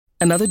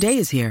Another day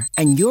is here,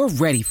 and you're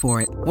ready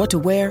for it. What to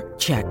wear?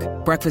 Check.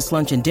 Breakfast,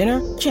 lunch, and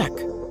dinner? Check.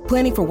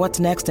 Planning for what's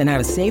next and how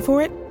to save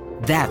for it?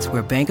 That's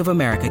where Bank of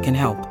America can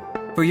help.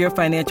 For your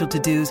financial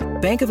to-dos,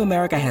 Bank of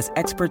America has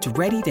experts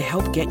ready to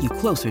help get you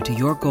closer to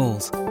your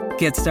goals.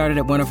 Get started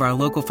at one of our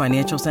local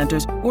financial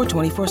centers or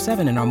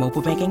 24/7 in our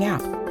mobile banking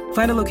app.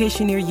 Find a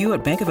location near you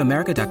at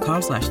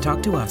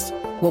bankofamerica.com/talktous.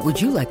 What would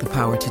you like the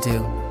power to do?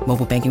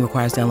 Mobile banking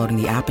requires downloading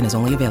the app and is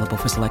only available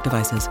for select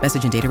devices.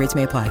 Message and data rates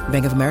may apply.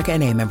 Bank of America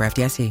N.A., member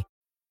FDIC.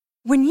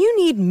 When you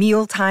need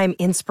mealtime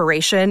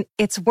inspiration,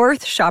 it's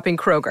worth shopping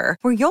Kroger,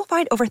 where you'll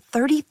find over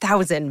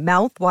 30,000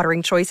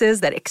 mouth-watering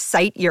choices that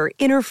excite your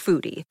inner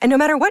foodie. And no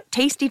matter what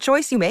tasty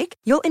choice you make,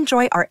 you'll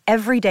enjoy our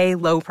everyday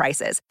low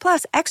prices,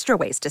 plus extra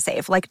ways to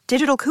save, like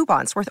digital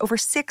coupons worth over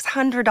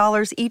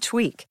 $600 each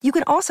week. You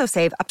can also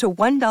save up to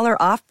 $1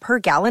 off per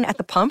gallon at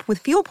the pump with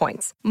fuel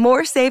points.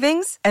 More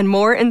savings and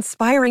more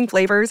inspiring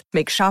flavors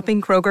make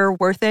shopping Kroger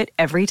worth it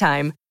every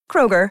time.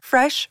 Kroger,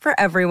 fresh for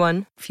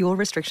everyone. Fuel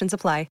restrictions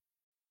apply.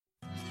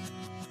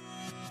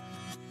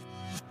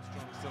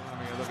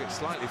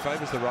 Slightly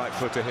favours the right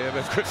footer here,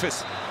 but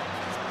Griffiths,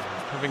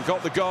 having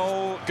got the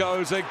goal,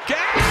 goes again!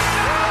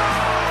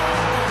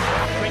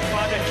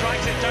 Quickfire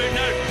tries it, don't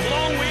know.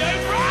 Long we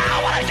over.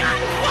 Oh, what a goal!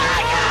 What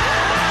a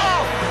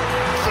goal!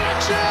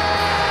 Fletcher!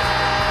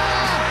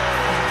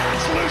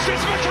 It's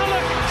Lucius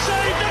McCulloch,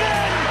 saved it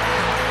in!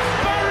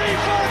 Barry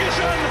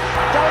Ferguson!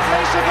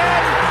 Dalglish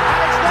again,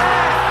 and it's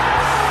there!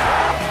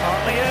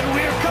 Hartley and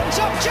Weir comes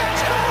up,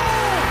 chance goal!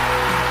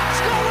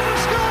 Scotland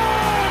have scored!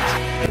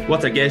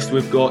 What a guest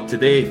we've got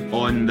today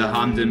on the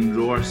Hampden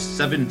Roar,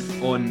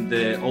 7th on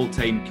the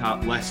all-time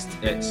cap list.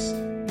 It's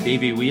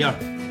Davy Weir.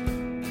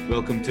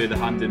 Welcome to the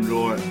Hampden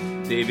Roar.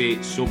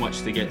 Davy, so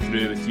much to get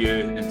through with you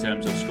in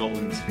terms of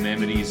Scotland's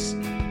memories,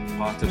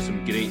 part of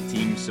some great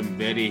teams, some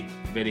very,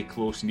 very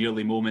close,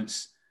 nearly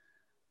moments.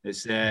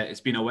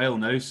 It's been a while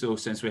now, so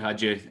since we had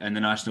you in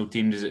the national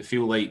team, does it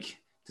feel like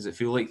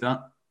that?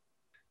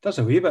 It does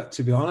a wee bit,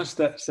 to be honest.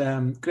 It's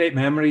great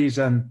memories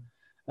and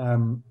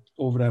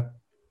over a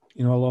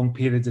long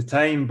period of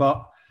time,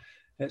 but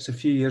it's a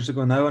few years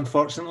ago now,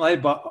 unfortunately.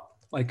 But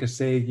like I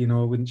say, I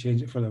wouldn't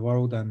change it for the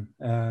world, and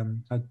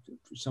had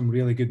some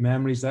really good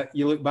memories that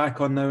you look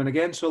back on now and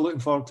again. So looking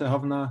forward to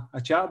having a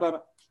chat about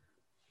it.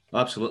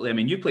 Absolutely. I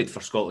mean, you played for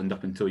Scotland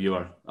up until you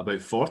were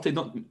about 40.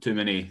 Not too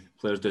many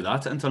players do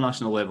that at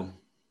international level.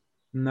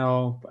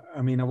 No,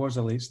 I mean, I was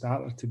a late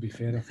starter, to be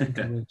fair. I think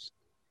I was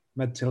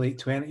mid to late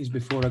 20s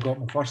before I got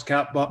my first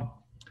cap, but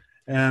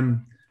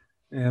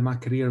my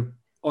career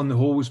on the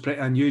whole was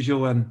pretty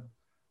unusual, and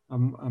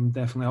I'm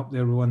definitely up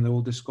there with one of the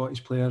oldest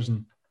Scottish players,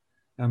 and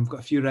I've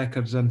got a few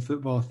records in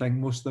football. I think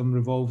most of them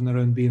revolving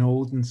around being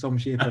old in some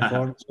shape or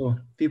form. So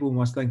people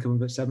must think I'm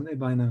about 70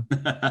 by now.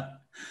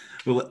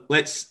 Well,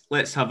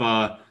 let's have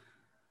a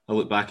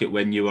look back at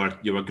when you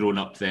were growing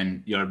up.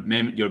 Then you're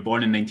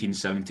born in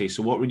 1970.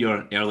 So what were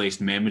your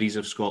earliest memories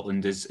of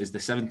Scotland? Is the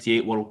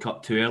 78 World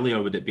Cup too early,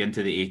 or would it be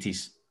into the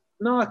 80s?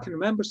 No, I can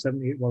remember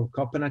 78 World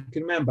Cup, and I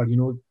can remember,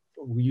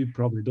 you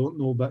probably don't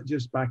know, but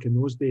just back in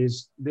those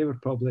days, they were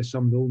probably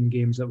some of the only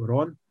games that were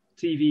on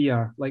TV,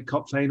 or like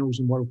cup finals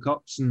and World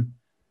Cups and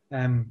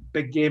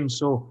big games.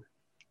 So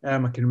I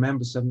can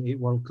remember 78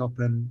 World Cup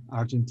in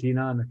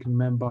Argentina, and I can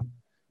remember,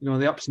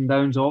 the ups and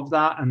downs of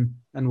that and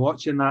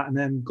watching that, and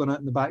then going out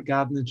in the back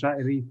garden and trying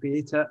to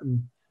recreate it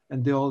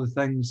and do all the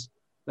things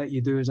that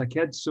you do as a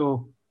kid.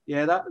 So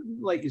yeah, that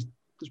is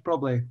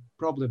probably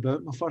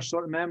about my first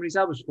sort of memories.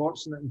 I was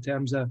fortunate in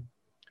terms of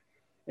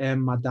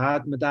my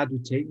dad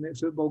would take me to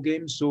football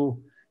games,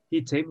 so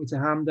he'd take me to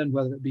Hampden,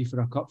 whether it be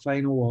for a cup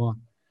final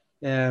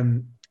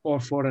or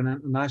for an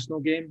international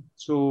game.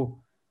 So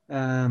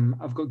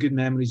I've got good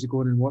memories of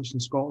going and watching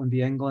Scotland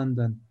v England,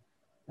 and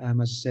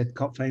as I said,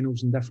 cup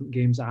finals and different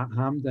games at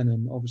Hampden,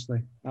 and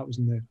obviously that was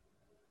in the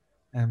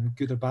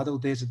good or bad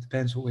old days. It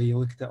depends what way you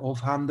look at it,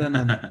 of Hampden,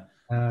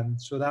 and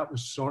so that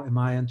was sort of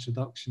my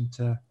introduction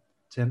to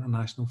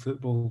international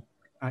football,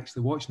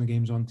 actually watching the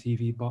games on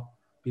TV, but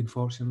being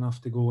fortunate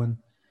enough to go and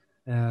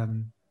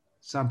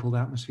sample the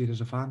atmosphere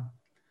as a fan.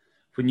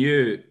 When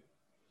you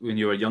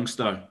were a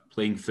youngster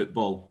playing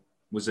football,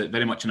 was it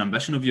very much an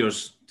ambition of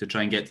yours to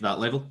try and get to that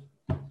level?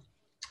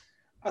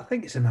 I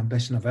think it's an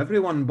ambition of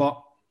everyone,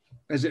 but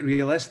is it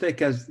realistic?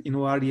 Do you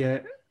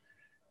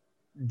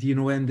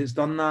know when it's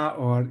done that?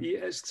 Or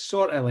it's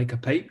sort of like a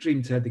pipe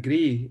dream to a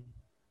degree.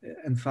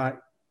 In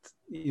fact,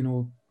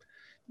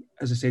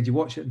 as I said, you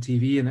watch it on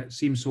TV and it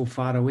seems so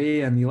far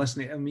away, and you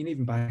listen to,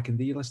 even back in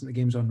the day, you listen to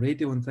games on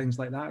radio and things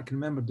like that. I can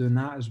remember doing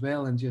that as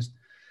well, and just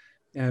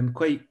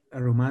quite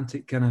a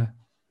romantic kind of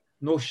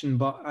notion,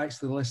 but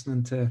actually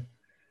listening to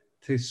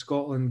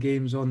Scotland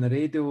games on the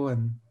radio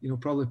and,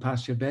 probably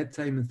past your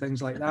bedtime and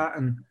things like that.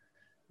 And,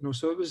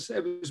 so it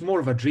was more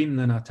of a dream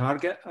than a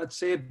target, I'd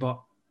say,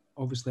 but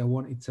obviously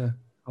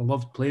I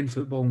loved playing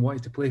football and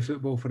wanted to play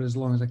football for as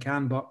long as I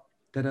can, but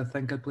did I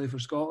think I'd play for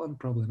Scotland?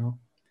 Probably not.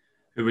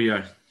 Who were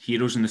your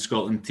heroes in the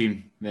Scotland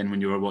team then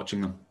when you were watching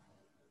them?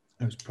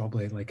 It was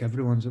probably like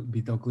everyone's. It would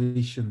be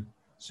Dalglish and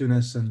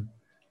Souness and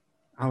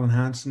Alan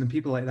Hansen and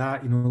people like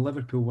that. You know,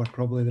 Liverpool were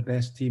probably the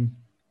best team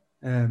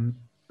around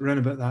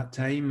about that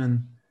time,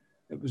 and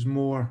it was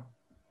more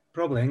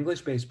probably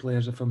English-based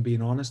players, if I'm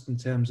being honest, in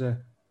terms of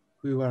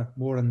who were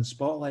more in the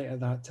spotlight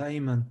at that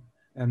time,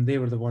 and they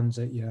were the ones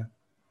that you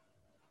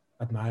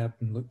admired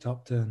and looked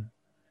up to, and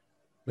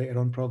later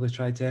on probably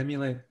tried to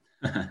emulate.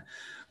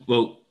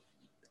 Well,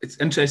 it's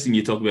interesting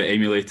you talk about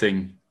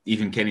emulating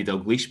even Kenny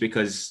Dalglish,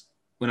 because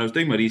when I was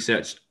doing my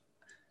research,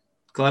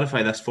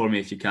 clarify this for me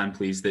if you can,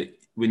 please, that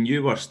when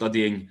you were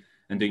studying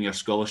and doing your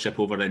scholarship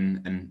over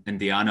in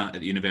Indiana at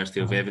the University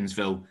of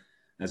Evansville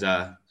as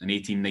an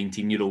 18,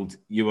 19-year-old,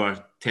 you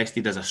were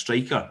tested as a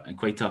striker, and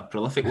quite a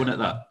prolific one at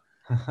that.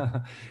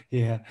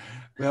 Yeah,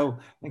 well,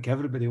 I think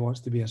everybody wants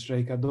to be a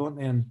striker, don't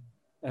they?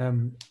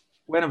 And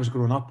when I was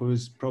growing up, I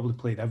was probably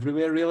played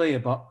everywhere, really,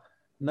 but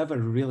never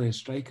really a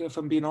striker, if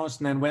I'm being honest.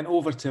 And then went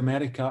over to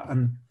America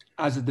and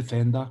as a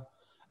defender,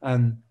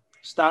 and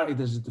started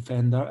as a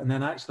defender, and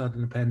then actually had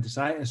an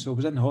appendicitis, so I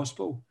was in the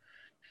hospital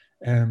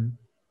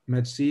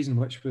mid-season,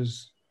 which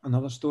was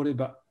another story.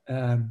 But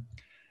I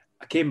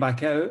came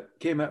out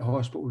of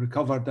hospital,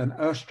 recovered, and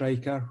our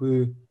striker,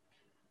 who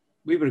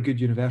we were a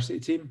good university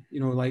team, you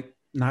know, like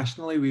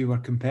nationally we were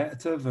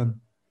competitive, and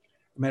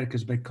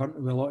America's a big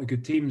country with a lot of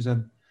good teams,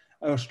 and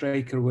our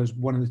striker was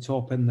one of the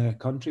top in the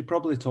country,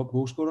 probably the top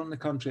goal scorer in the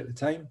country at the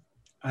time,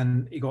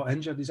 and he got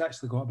injured. He's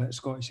actually got a bit of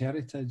Scottish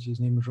heritage. His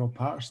name was Rob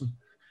Patterson,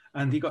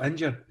 and he got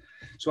injured.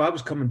 So I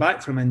was coming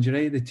back from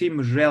injury. The team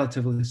was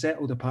relatively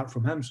settled apart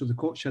from him, so the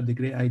coach had the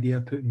great idea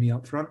of putting me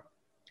up front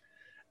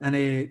and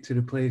to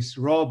replace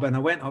Rob, and I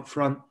went up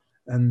front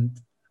and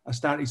I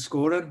started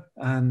scoring,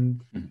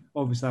 and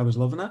obviously I was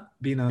loving it.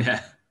 Being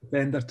a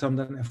defender turned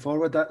into a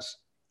forward, that's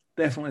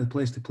definitely the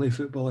place to play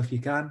football if you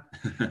can.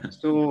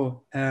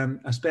 So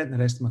I spent the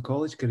rest of my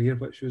college career,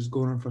 which was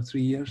going on for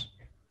 3 years,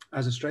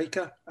 as a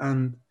striker,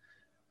 and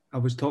I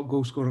was top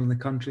goal scorer in the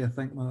country, I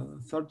think, my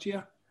third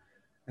year.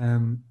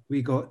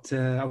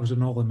 I was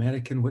an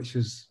All-American, which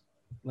is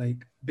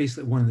like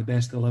basically one of the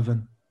best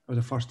 11. I was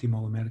a first team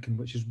All-American,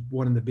 which is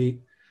one of the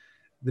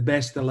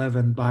best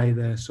 11 by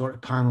the sort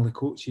of panel of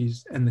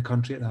coaches in the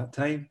country at that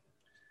time.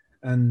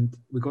 And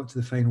we got to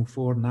the Final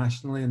Four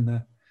nationally in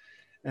the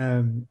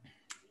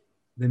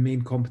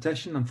main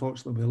competition.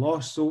 Unfortunately, we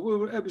lost.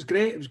 So it was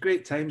great. It was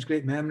great times,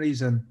 great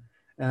memories, and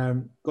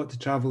got to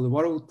travel the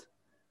world,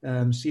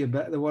 see a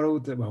bit of the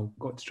world. Well,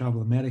 got to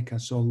travel America,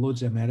 saw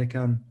loads of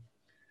America.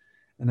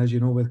 And as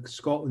you know, with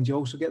Scotland, you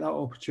also get that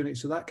opportunity.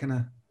 So that kind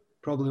of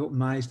probably opened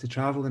my eyes to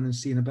travelling and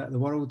seeing a bit of the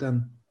world,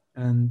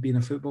 and being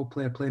a football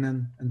player playing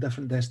in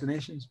different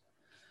destinations.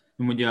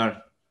 And when you're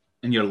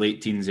in your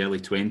late teens, early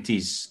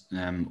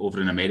 20s, over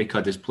in America,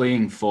 does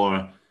playing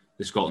for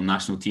the Scotland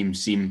national team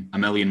seem a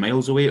million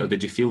miles away, or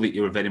did you feel that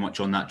you were very much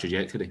on that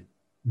trajectory?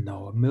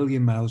 No, a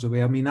million miles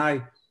away. I mean,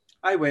 I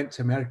went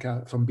to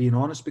America, if I'm being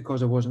honest,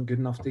 because I wasn't good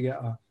enough to get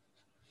a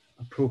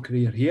pro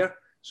career here.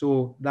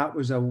 So that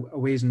was a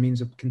ways and means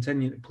of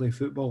continuing to play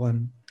football.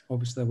 And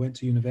obviously I went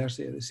to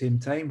university at the same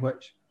time,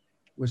 which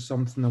was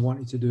something I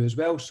wanted to do as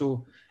well.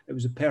 So it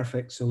was a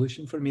perfect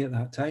solution for me at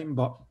that time,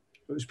 but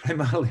it was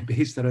primarily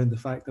based around the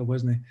fact I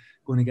wasn't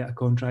going to get a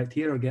contract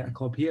here or get a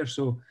club here.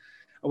 So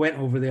I went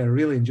over there,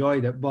 really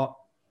enjoyed it,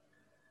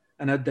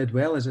 and I did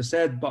well, as I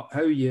said, but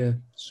how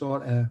you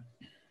sort of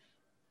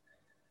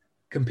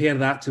compare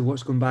that to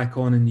what's going back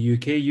on in the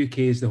UK. UK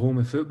is the home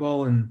of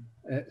football, and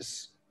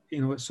it's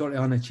sort of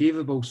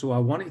unachievable. So I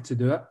wanted to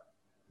do it,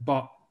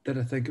 but did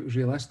I think it was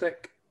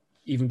realistic?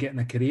 Even getting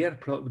a career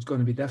probably was going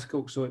to be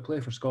difficult. So to play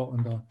for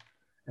Scotland, or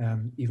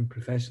even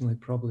professionally,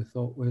 probably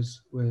thought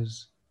was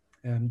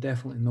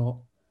definitely not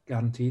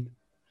guaranteed.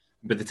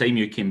 By the time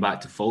you came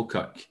back to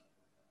Falkirk,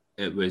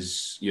 it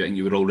was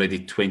you were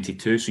already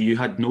 22, so you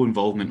had no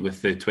involvement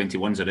with the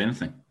 21s or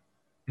anything.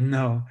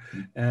 No,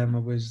 I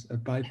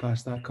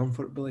bypassed that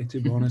comfortably, to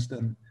be honest,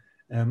 and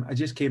I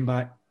just came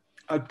back.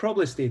 I'd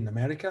probably stayed in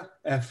America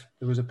if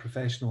there was a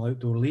professional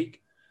outdoor league,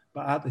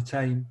 but at the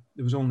time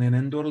there was only an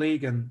indoor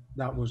league, and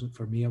that wasn't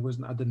for me. I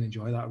didn't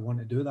enjoy that. I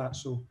wanted to do that.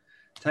 So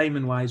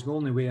timing wise, the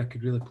only way I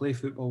could really play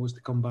football was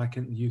to come back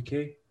into the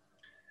UK,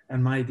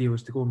 and my idea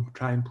was to go and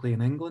try and play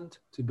in England,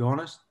 to be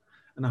honest.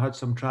 And I had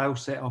some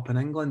trials set up in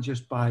England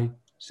just by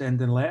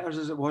sending letters,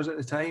 as it was at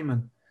the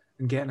time,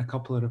 and getting a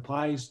couple of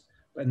replies.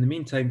 But in the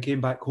meantime, came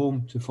back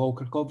home to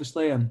Falkirk,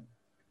 obviously, and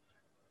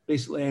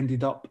basically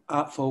ended up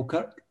at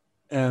Falkirk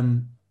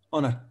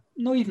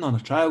not even on a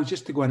trial,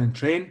 just to go in and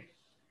train,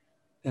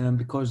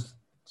 because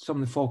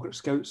some of the Falkirk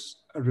scouts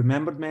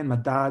remembered me, and my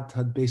dad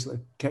had basically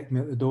kicked me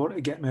out the door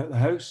to get me out of the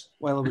house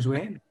while I was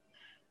waiting.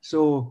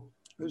 So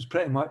it was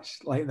pretty much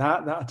like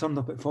that I turned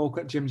up at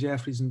Falkirk. Jim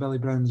Jeffries and Billy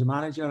Brown's the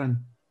manager,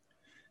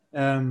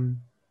 and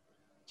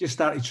just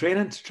started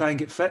training to try and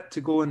get fit to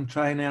go and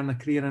try and earn a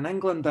career in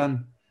England.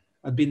 And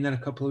I'd been there a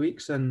couple of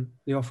weeks, and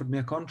they offered me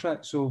a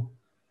contract. So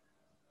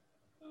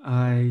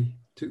I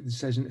took the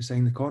decision to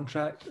sign the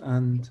contract,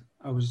 and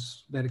I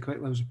was very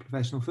quickly, I was a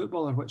professional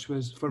footballer, which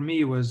was, for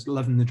me, was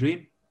living the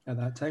dream at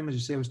that time. As you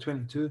say, I was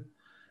 22.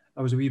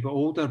 I was a wee bit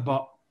older,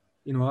 but,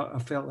 I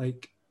felt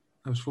like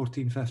I was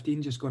 14,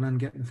 15, just going in and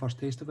getting the first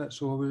taste of it.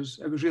 So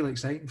it was really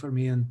exciting for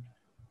me, and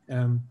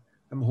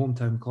at my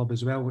hometown club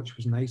as well, which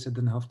was nice. I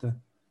didn't have to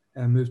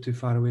move too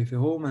far away from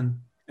home,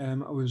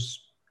 and I was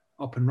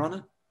up and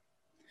running.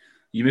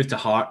 You moved to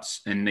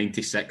Hearts in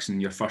 '96,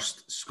 and your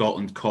first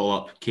Scotland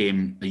call-up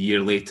came a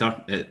year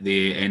later at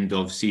the end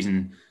of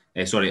season.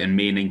 In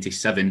May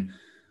 '97.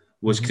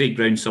 Was Craig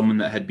Brown someone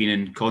that had been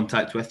in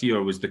contact with you,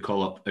 or was the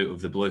call-up out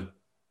of the blue?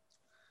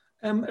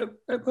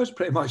 It was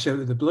pretty much out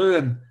of the blue,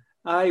 and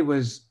I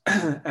was.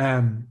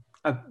 There'd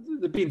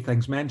been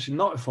things mentioned,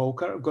 not at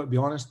Falkirk, I've got to be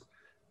honest,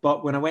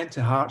 but when I went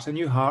to Hearts, I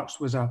knew Hearts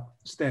was a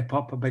step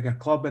up, a bigger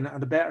club, and it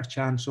had a better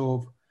chance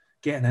of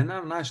getting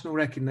international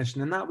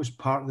recognition, and that was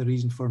part of the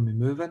reason for me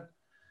moving,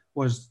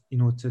 was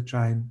to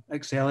try and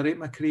accelerate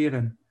my career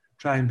and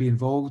try and be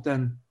involved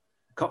in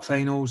cup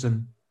finals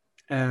and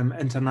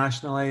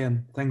internationally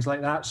and things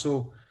like that.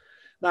 So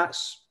that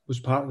was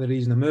part of the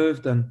reason I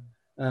moved, and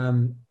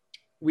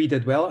we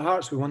did well at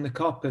Hearts. We won the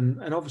cup,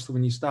 and obviously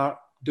when you start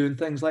doing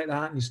things like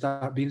that and you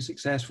start being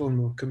successful and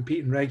we're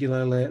competing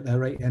regularly at the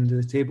right end of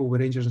the table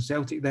with Rangers and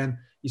Celtic, then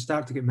you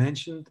start to get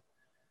mentioned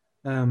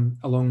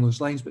along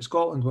those lines. But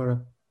Scotland were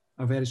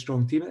a very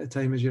strong team at the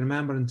time, as you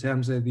remember, in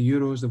terms of the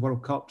Euros, the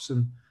World Cups,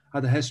 and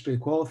had a history of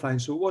qualifying.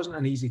 So it wasn't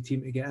an easy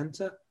team to get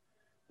into.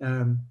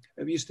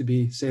 It used to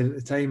be said at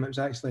the time it was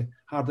actually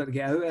harder to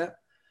get out of it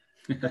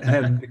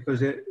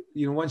because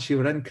once you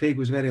were in, Craig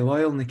was very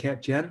loyal and they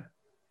kept you in,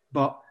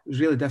 but it was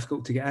really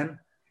difficult to get in.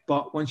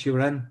 But once you were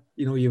in,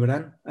 you were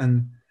in,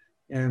 and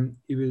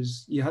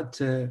you had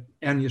to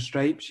earn your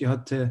stripes, you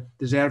had to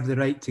deserve the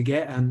right to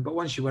get in. But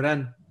once you were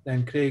in,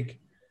 then Craig,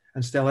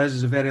 and still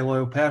is a very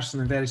loyal person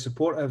and very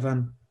supportive,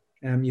 and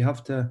you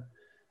have to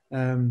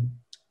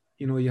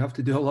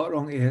do a lot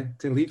wrong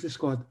to leave the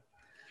squad.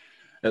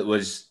 It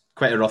was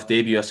quite a rough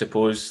debut, I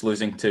suppose,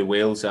 losing to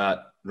Wales at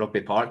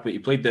Rugby Park, but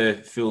you played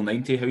the full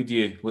 90. How do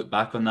you look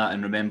back on that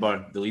and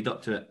remember the lead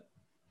up to it?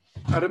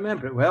 I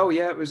remember it well,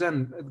 yeah.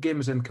 The game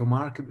was in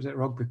Kilmarnock, it was at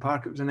Rugby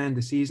Park, it was an end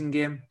of season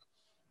game.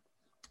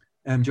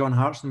 John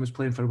Hartson was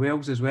playing for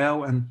Wales as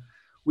well, and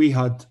we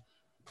had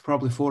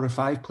probably 4 or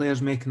 5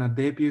 players making their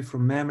debut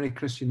from memory.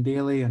 Christian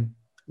Daly and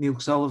Neil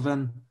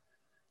Sullivan,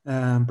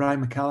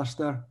 Brian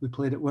McAllister. We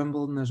played at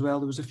Wimbledon as well.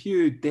 There was a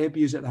few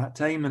debuts at that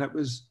time, and it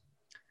was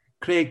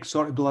Craig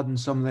sort of blooding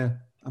some of the,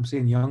 I'm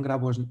saying younger, I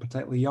wasn't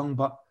particularly young,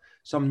 but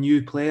some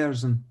new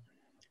players and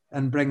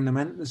bringing them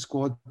into the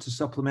squad to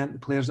supplement the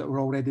players that were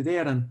already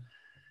there. And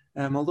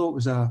although it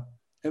was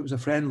a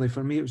friendly,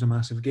 for me it was a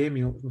massive game.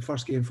 It was my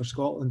first game for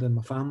Scotland, and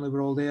my family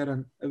were all there,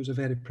 and it was a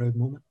very proud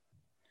moment.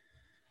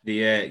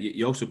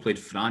 You also played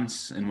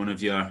France in one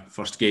of your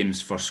first games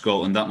for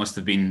Scotland. That must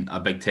have been a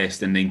big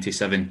test in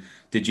 '97.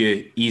 Did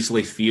you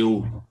easily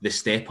feel the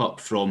step up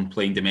from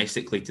playing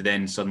domestically to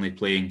then suddenly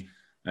playing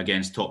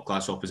against top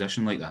class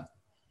opposition like that?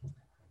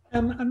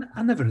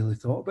 I never really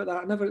thought about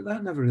that.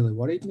 That never really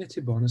worried me,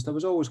 to be honest. I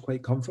was always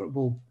quite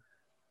comfortable,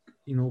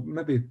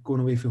 maybe going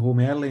away from home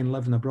early and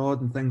living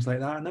abroad and things like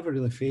that. I never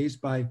really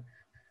fazed by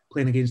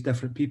playing against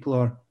different people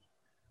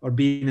or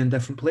being in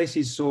different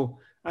places. So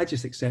I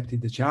just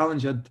accepted the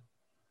challenge. I'd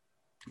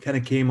kind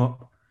of came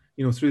up,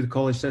 through the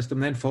college system,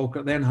 then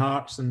Falkirk, then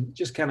Hearts, and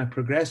just kind of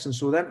progressed. And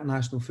so the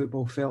international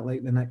football felt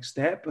like the next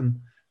step. And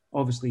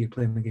obviously you're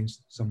playing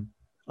against some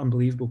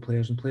unbelievable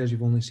players and players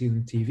you've only seen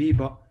on TV,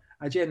 but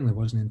I genuinely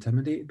wasn't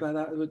intimidated by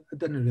that. It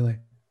didn't really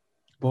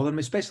bother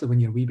me, especially when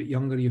you're a wee bit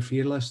younger, you're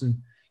fearless, and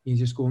you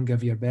just go and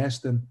give your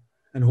best and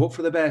hope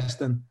for the best.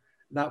 And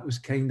that was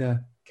kind of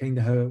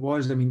how it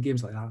was. I mean,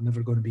 games like that are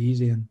never going to be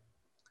easy.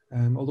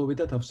 And although we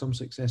did have some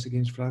success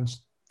against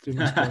France through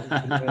my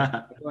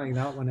I think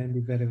that one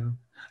ended very well.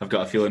 I've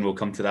got a feeling we'll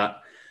come to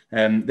that.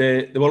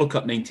 The World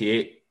Cup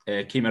 '98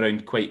 came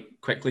around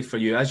quite quickly for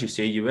you. As you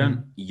say, you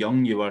weren't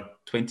young, you were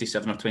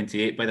 27 or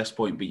 28 by this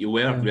point, but you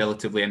were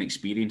relatively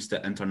inexperienced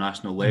at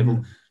international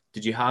level.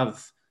 Did you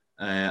have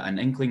an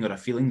inkling or a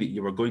feeling that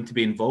you were going to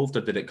be involved,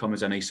 or did it come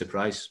as a nice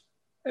surprise?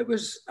 I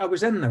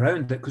was in and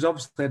around it because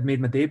obviously I'd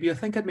made my debut. I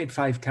think I'd made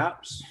 5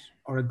 caps,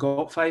 or I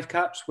got 5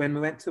 caps when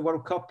we went to the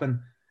World Cup, and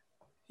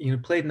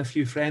played in a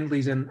few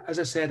friendlies. And as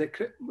I said,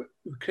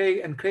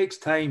 in Craig's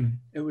time,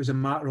 it was a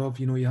matter of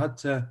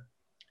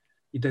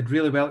you did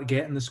really well to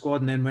get in the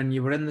squad, and then when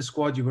you were in the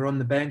squad, you were on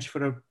the bench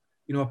for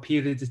a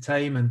period of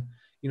time, and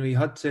you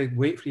had to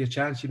wait for your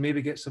chance. You'd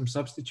maybe get some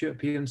substitute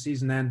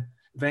appearances, and then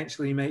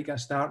eventually you might get a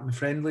start in the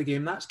friendly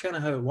game. That's kind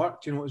of how it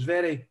worked. It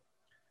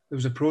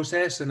was a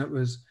process,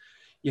 and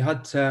you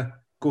had to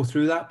go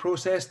through that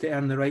process to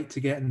earn the right to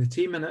get in the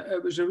team, and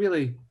it was a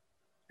really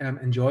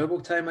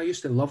enjoyable time. I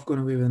used to love going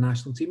away with the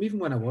national team, even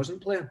when I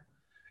wasn't playing.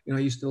 I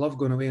used to love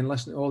going away and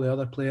listening to all the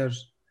other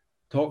players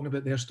talking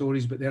about their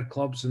stories, about their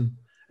clubs,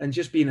 and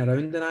just being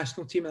around the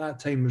national team at that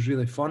time was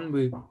really fun.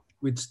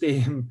 We'd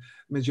stay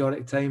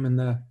majority of the time in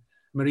the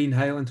Marine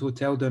Highland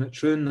Hotel down at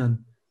Troon,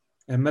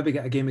 and maybe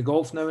get a game of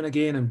golf now and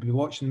again, and be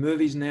watching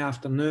movies in the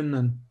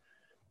afternoon,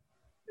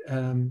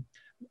 and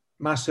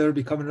Masseur would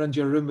be coming around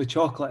your room with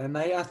chocolate at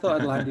night. I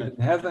thought I'd landed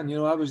in heaven.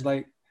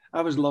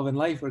 I was loving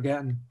life. We're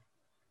getting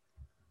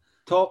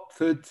top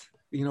food,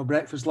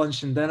 breakfast,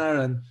 lunch and dinner,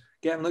 and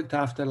getting looked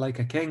after like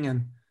a king,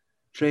 and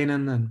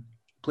training and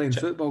playing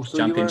football. So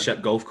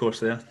championship golf course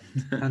there.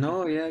 I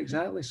know, yeah,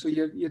 exactly. So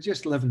you're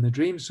just living the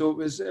dream. So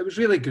it was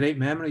really great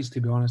memories,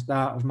 to be honest,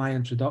 that of my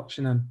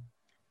introduction.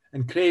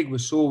 And Craig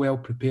was so well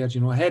prepared,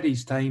 ahead of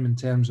his time in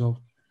terms of,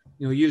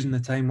 using the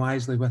time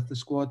wisely with the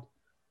squad,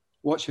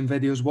 watching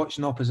videos,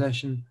 watching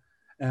opposition,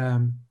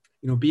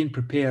 being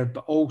prepared,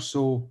 but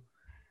also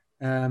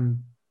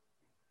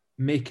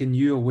making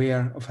you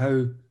aware of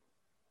how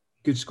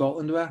good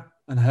Scotland were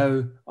and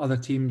how other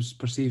teams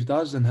perceived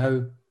us and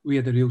how we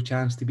had a real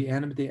chance to beat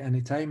anybody at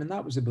any time. And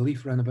that was the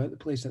belief around about the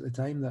place at the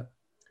time, that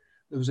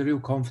there was a real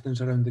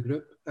confidence around the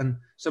group. And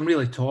some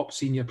really top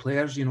senior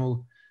players,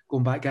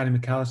 going back, Gary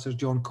McAllister,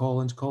 John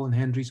Collins, Colin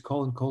Hendries,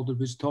 Colin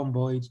Calderwood, Tom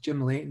Boyd,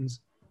 Jim Laytons,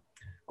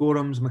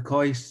 Gorhams,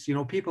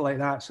 McCoy, people like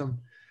that, some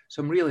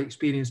really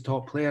experienced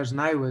top players.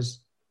 And I was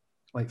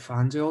like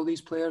fans of all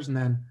these players. And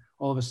then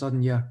all of a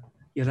sudden you're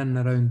in and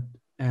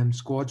around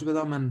squads with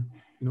them. And,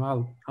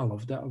 I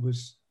loved it. It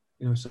was,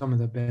 some of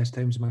the best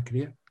times of my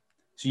career.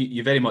 So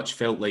you very much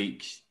felt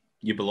like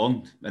you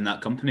belonged in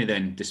that company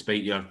then,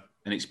 despite your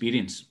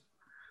inexperience?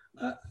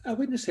 I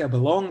wouldn't say I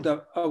belonged. I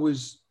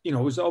was,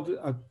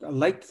 I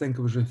like to think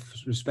I was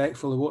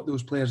respectful of what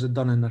those players had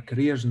done in their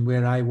careers and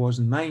where I was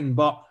in mine,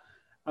 but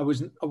I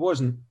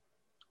wasn't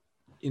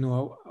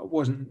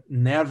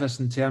nervous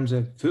in terms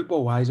of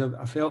football-wise.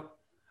 I felt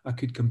I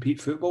could compete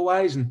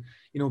football-wise, and,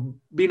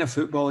 being a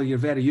footballer, you're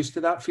very used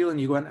to that feeling.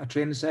 You go into a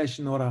training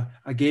session or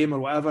a game or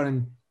whatever,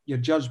 and you're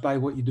judged by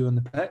what you do on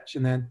the pitch,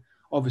 and then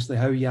obviously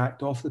how you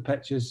act off the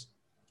pitch is,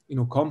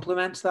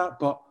 complements that.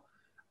 But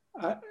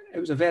it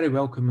was a very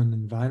welcoming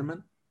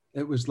environment.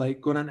 It was like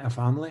going into a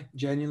family.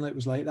 Genuinely, it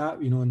was like that,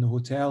 in the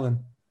hotel. And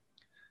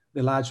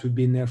the lads who'd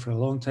been there for a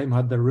long time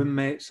had their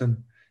roommates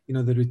and,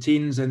 the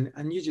routines,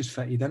 and you just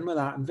fitted in with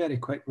that. And very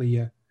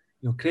quickly,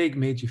 Craig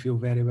made you feel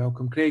very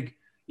welcome. Craig,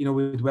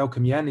 would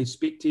welcome you in. He'd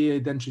speak to you.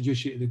 He'd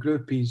introduce you to the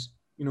group.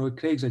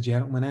 Craig's a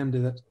gentleman,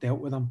 MD that's dealt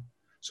with him.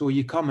 So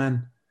you come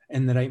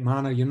in the right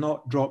manner. You're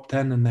not dropped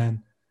in and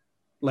then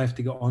left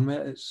to get on with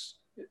it. It's,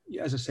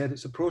 as I said,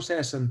 it's a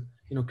process, and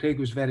Craig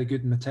was very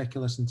good and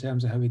meticulous in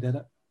terms of how he did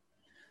it.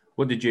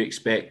 What did you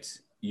expect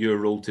your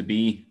role to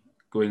be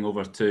going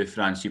over to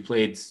France? You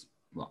played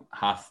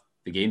half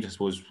the games, I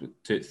suppose.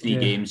 Three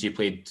games, you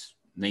played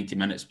 90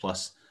 minutes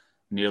plus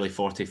nearly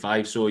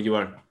 45, so you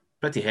were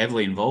pretty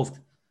heavily involved.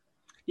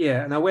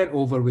 Yeah, and I went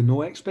over with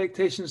no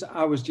expectations.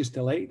 I was just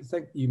delighted. I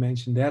think you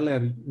mentioned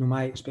earlier,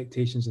 my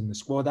expectations in the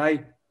squad.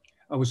 I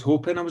was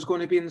hoping I was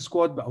going to be in the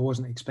squad, but I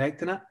wasn't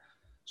expecting it.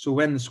 So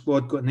when the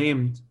squad got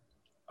named,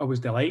 I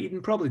was delighted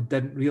and probably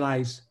didn't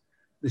realise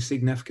the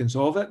significance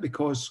of it,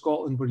 because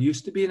Scotland were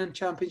used to being in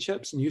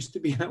championships and used to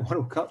being at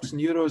World Cups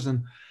and Euros.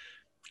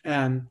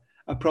 And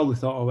I probably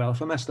thought, oh, well,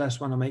 if I miss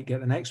this one, I might get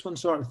the next one,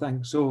 sort of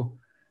thing. So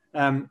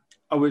I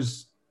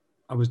was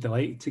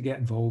delighted to get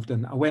involved,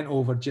 and I went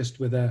over just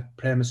with the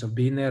premise of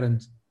being there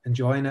and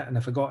enjoying it. And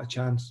if I got a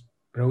chance,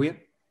 brilliant.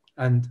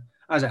 And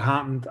as it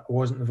happened, I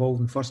wasn't involved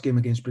in the first game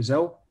against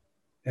Brazil,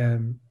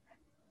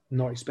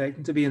 not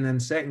expecting to be. And then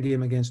the second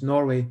game against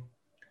Norway,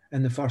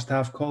 in the first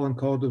half, Colin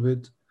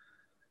Calderwood,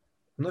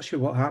 I'm not sure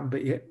what happened,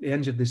 but he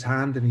injured his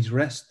hand and his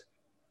wrist.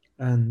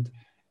 And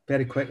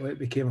very quickly it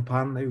became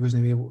apparent that he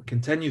wasn't able to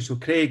continue. So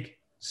Craig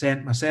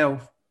sent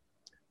myself,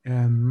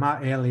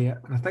 Matt Elliott,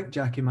 and I think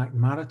Jackie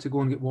McNamara to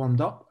go and get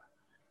warmed up.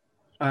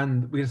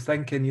 And we were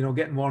thinking,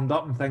 getting warmed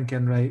up and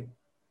thinking, right,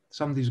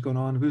 somebody's gone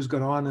on, who's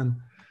gone on? And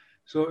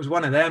so it was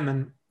one of them.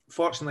 And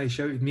fortunately, he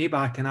shouted me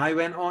back and I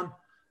went on.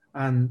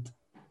 And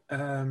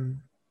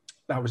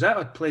that was it.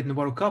 I'd played in the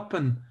World Cup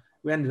and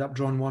we ended up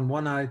drawing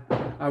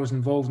 1-1. I was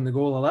involved in the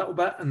goal a little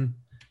bit. And,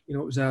 it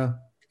was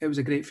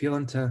a great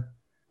feeling to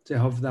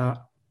have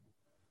that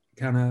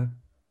kind of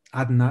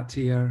adding that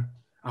to your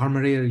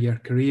armoury or your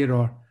career,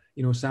 or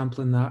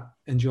sampling that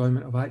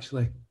enjoyment of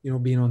actually,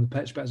 being on the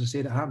pitch. But as I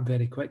said, it happened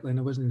very quickly and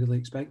I wasn't really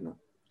expecting it.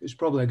 It was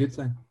probably a good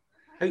thing.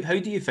 How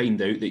do you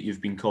find out that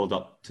you've been called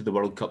up to the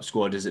World Cup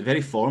squad? Is it very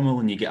formal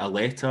and you get a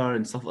letter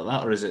and stuff like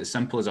that? Or is it as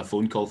simple as a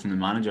phone call from the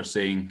manager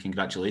saying,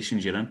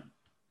 congratulations, you're in?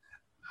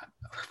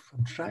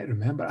 I'm trying to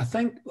remember. I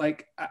think,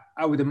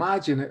 I would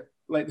imagine it,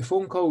 the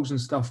phone calls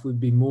and stuff would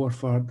be more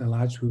for the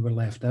lads who were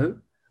left out.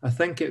 I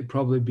think it would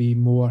probably be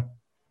more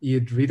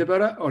you'd read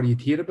about it or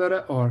you'd hear about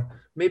it or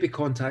maybe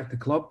contact the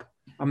club.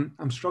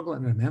 I'm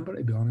struggling to remember,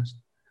 to be honest.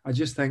 I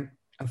think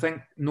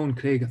knowing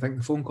Craig, I think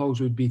the phone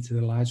calls would be to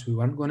the lads who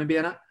weren't going to be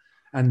in it,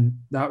 and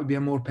that would be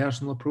a more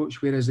personal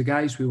approach, whereas the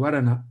guys who were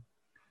in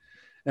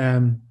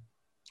it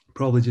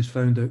probably just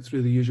found out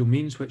through the usual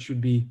means, which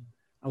would be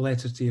a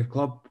letter to your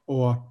club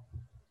or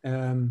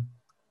in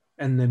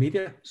the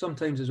media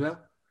sometimes as well.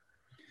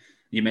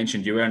 You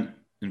mentioned you weren't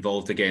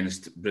involved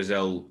against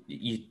Brazil.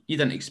 You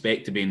didn't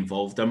expect to be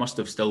involved. There must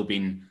have still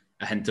been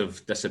a hint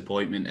of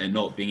disappointment in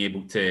not being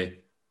able to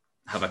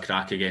have a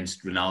crack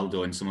against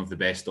Ronaldo and some of the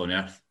best on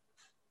earth.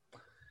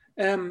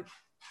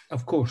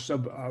 Of course,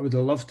 I would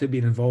have loved to have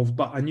been involved,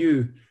 but I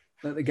knew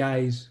that the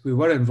guys who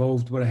were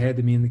involved were ahead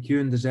of me in the queue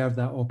and deserved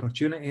that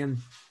opportunity. And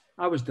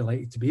I was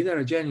delighted to be there.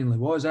 I genuinely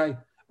was.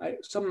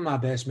 Some of my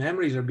best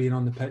memories are being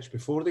on the pitch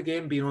before the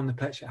game, being on the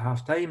pitch at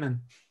half time and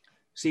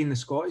seeing the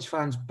Scottish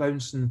fans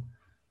bouncing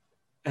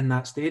in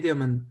that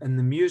stadium and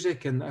the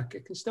music. And I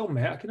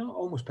can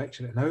almost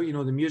picture it now,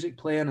 the music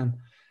playing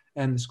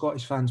and the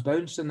Scottish fans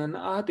bouncing. And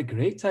I had a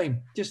great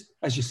time, just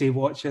as you say,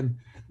 watching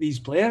these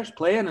players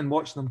playing and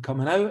watching them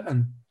coming out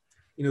and,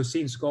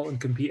 seeing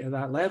Scotland compete at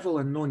that level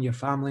and knowing your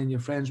family and your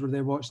friends were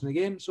there watching the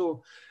game.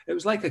 So it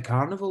was like a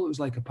carnival, it was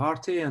like a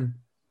party, and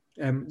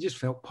just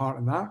felt part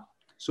of that.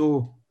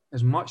 So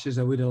as much as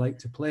I would have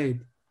liked to play,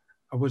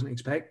 I wasn't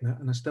expecting it,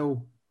 and I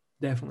still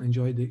definitely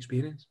enjoyed the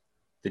experience.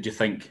 Did you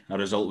think a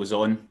result was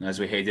on as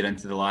we headed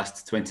into the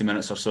last 20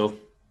 minutes or so?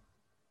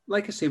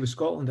 Like I say, with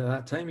Scotland at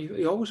that time,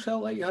 you always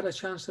felt like you had a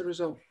chance to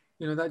result.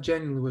 That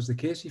genuinely was the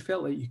case. You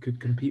felt like you could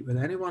compete with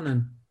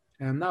anyone,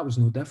 and that was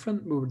no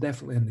different. We were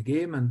definitely in the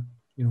game and,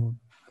 a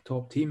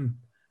top team,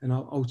 and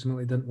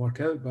ultimately didn't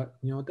work out, but,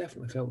 I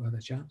definitely felt we had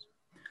a chance.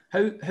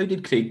 How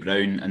did Craig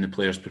Brown and the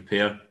players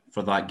prepare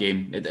for that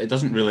game? It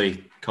doesn't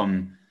really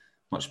come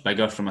much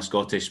bigger from a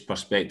Scottish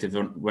perspective.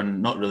 We're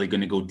not really going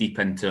to go deep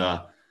into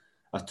a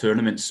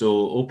tournament,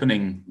 so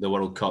opening the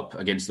World Cup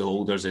against the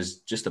holders is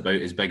just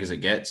about as big as it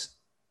gets.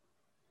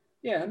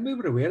 Yeah, and we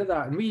were aware of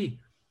that, and the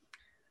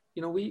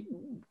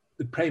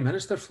Prime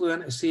Minister flew in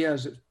to see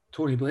us,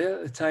 Tony Blair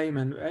at the time,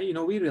 and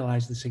we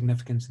realised the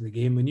significance of the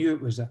game. We knew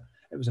it was a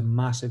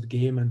massive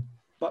game,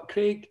 but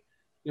Craig,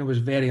 was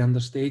very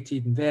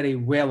understated and very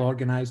well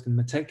organised and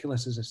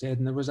meticulous, as I said,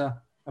 and there was a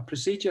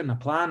procedure and a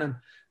plan, and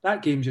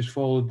that game just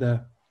followed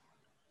the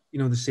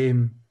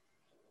same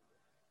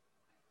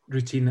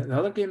routine that the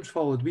other games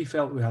followed. We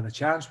felt we had a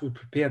chance. We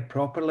prepared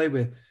properly.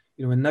 We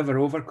never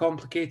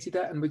overcomplicated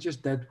it, and we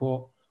just did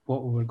what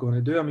we were going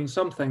to do. I mean,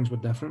 some things were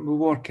different. We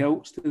wore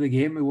kilts to the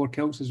game. We wore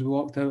kilts as we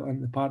walked out on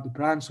the Parc des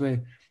Princes.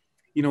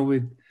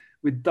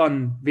 We'd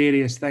done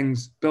various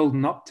things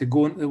building up to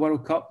going to the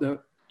World Cup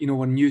that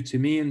were new to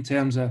me in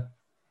terms of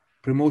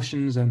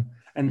promotions and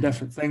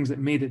different things that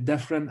made it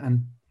different.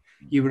 And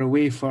you were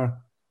away for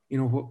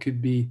what could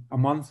be a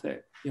month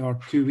or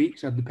 2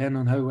 weeks, or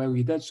depending on how well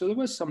you did. So there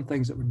was some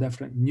things that were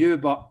different and new,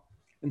 but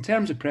in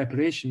terms of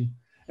preparation,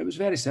 it was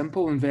very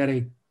simple and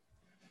very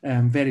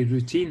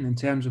routine in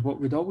terms of what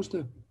we'd always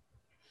do.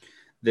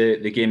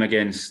 The game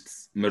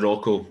against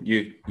Morocco,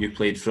 you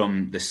played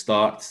from the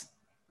start.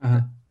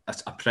 Uh-huh.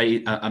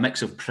 A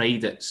mix of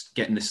pride at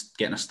getting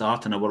a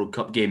start in a World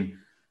Cup game,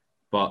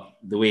 but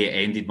the way it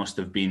ended must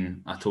have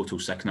been a total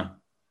sickener.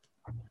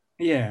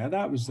 Yeah,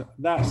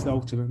 that's the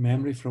ultimate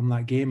memory from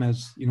that game,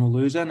 is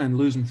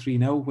losing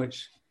 3-0,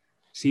 which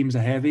seems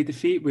a heavy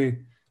defeat.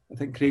 I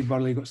think Craig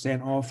Burley got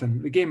sent off,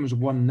 and the game was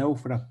 1-0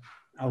 for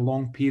a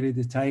long period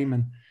of time,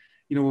 and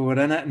we were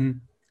in it.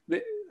 And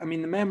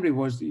the memory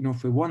was,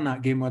 if we won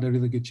that game, we had a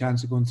really good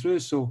chance of going through.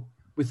 So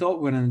we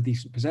thought we were in a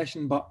decent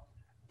position, but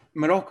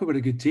Morocco were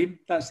a good team.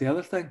 That's the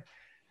other thing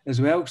as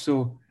well.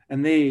 So,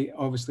 and they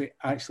obviously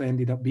actually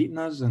ended up beating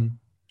us, and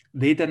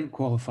they didn't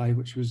qualify,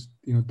 which was,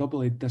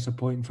 doubly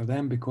disappointing for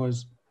them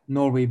because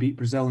Norway beat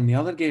Brazil in the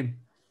other game.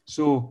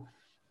 So,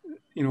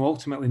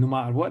 ultimately, no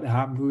matter what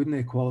happened, we wouldn't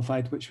have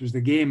qualified, which was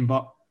the game,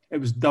 but it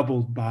was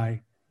doubled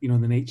by, the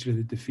nature of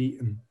the defeat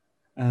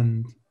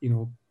and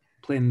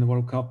playing in the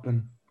World Cup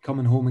and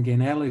coming home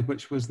again early,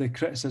 which was the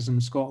criticism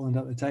of Scotland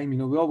at the time.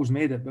 We always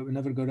made it, but we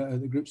never got it out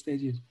of the group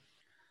stages.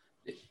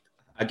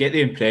 I get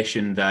the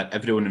impression that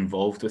everyone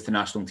involved with the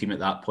national team at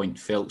that point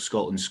felt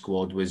Scotland's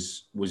squad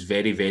was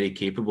very, very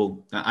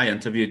capable. I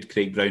interviewed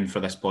Craig Brown for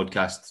this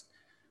podcast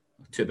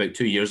about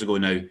 2 years ago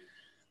now,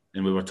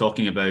 and we were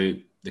talking about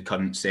the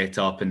current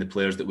setup and the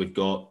players that we've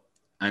got,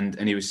 and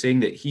he was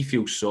saying that he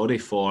feels sorry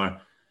for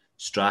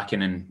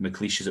Strachan and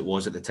McLeish, as it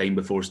was at the time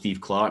before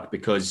Steve Clarke,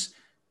 because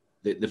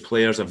the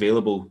players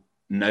available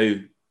now,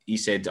 he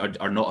said,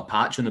 are not a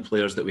patch on the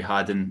players that we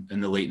had in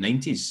the late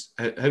 90s.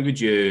 How would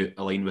you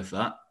align with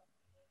that?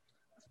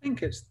 I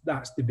think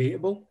that's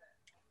debatable,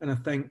 and I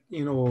think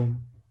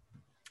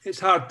it's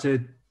hard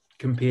to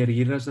compare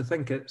eras. I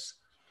think it's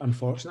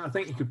unfortunate. I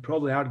think you could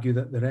probably argue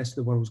that the rest of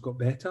the world's got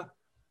better.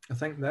 I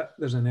think that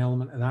there's an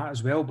element of that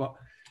as well. But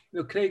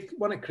Craig,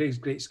 one of Craig's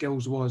great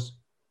skills was,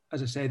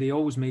 as I said, he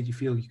always made you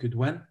feel you could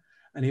win,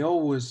 and he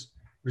always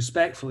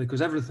respectfully,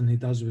 because everything he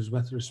does was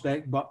with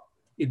respect, but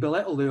he'd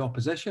belittle the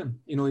opposition.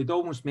 He'd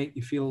almost make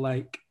you feel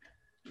like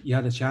you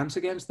had a chance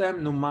against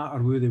them, no matter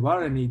who they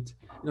were, and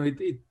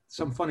he'd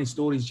some funny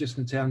stories just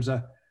in terms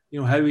of,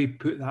 how he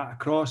put that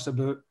across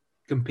about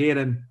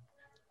comparing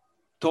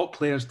top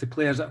players to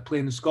players that are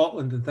playing in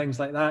Scotland and things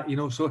like that,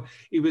 So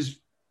he was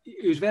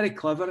very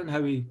clever in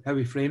how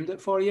he framed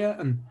it for you,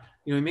 and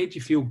he made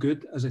you feel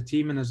good as a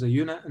team and as a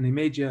unit, and he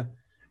made you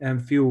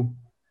feel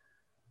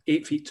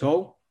 8 feet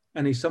tall,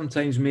 and he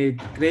sometimes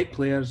made great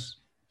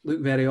players look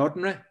very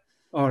ordinary,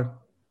 or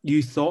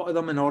you thought of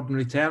them in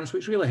ordinary terms,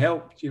 which really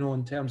helped,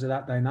 in terms of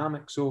that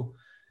dynamic. So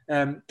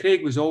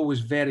Craig was always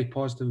very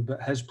positive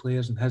about his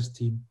players and his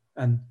team,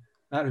 and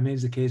that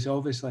remains the case,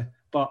 obviously.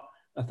 But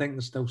I think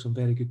there's still some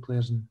very good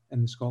players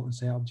in the Scotland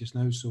setup just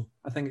now, so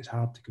I think it's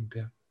hard to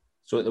compare.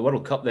 So at the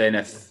World Cup then,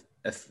 if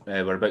if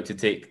we're about to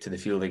take to the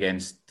field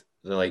against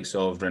the likes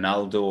of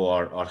Ronaldo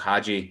or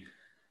Hadji,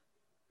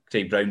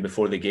 Craig Brown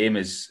before the game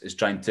is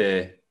trying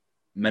to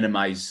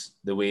minimise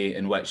the way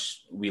in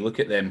which we look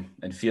at them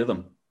and fear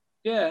them.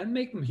 Yeah, and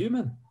make them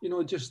human.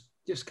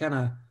 Just kind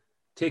of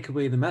take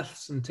away the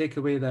myths and take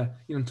away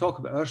talk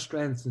about our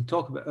strengths and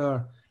talk about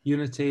our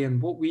unity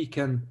and what we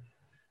can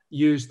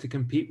use to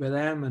compete with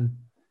them,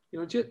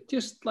 and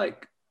just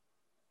like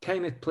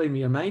kind of play with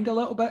your mind a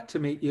little bit to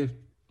make you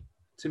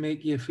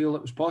feel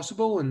it was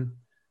possible and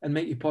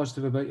make you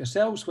positive about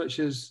yourselves, which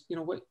is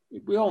what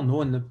we all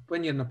know.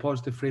 When you're in a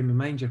positive frame of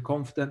mind, you're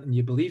confident and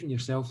you believe in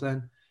yourself,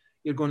 then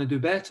you're going to do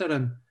better.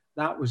 And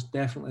that was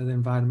definitely the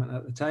environment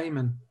at the time.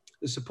 And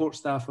the support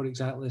staff were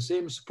exactly the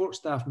same. Support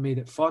staff made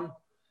it fun.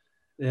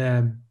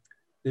 They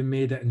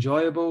made it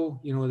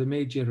enjoyable. They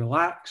made you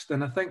relaxed.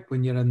 And I think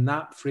when you're in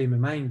that frame of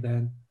mind,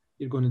 then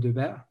you're going to do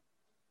better.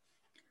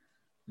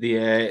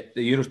 The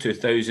Euro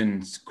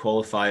 2000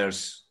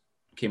 qualifiers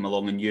came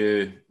along and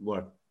you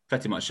were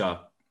pretty much a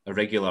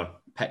regular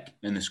pick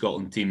in the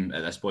Scotland team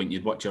at this point.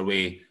 You'd worked your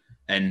way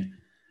in.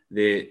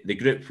 The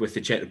group with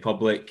the Czech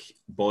Republic,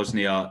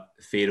 Bosnia,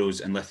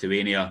 Faroes and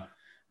Lithuania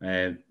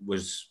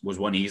was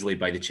won easily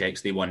by the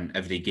Czechs. They won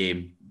every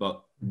game,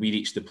 but we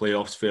reached the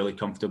playoffs fairly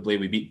comfortably.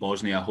 We beat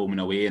Bosnia home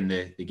and away in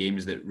the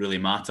games that really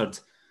mattered.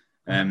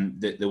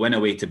 The win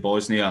away to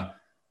Bosnia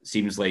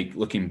seems like,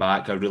 looking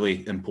back, a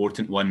really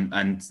important one.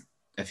 And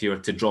if you were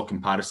to draw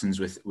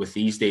comparisons with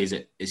these days,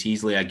 it's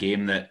easily a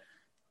game that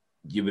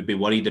you would be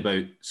worried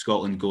about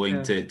Scotland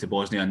going to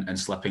Bosnia and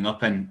slipping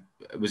up in.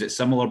 Was it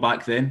similar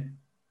back then?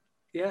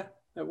 Yeah,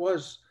 it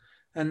was.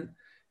 And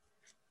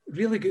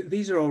really good.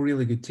 These are all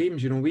really good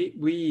teams.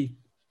 We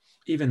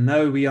even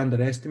now we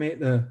underestimate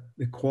the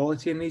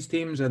quality in these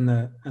teams and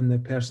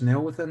the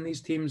personnel within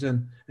these teams,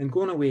 and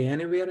going away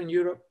anywhere in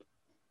Europe,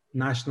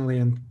 nationally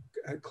and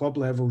at club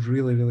level, is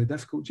really, really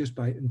difficult, just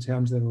in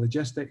terms of the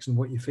logistics and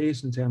what you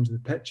face in terms of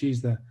the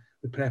pitches, the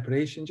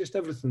preparation, just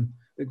everything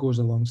that goes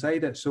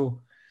alongside it.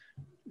 So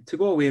to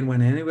go away and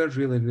win anywhere is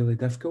really, really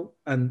difficult.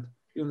 And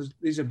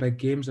these are big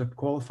games, they're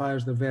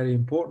qualifiers, they're very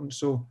important.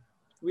 So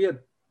we had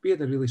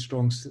a really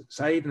strong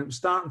side, and it was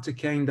starting to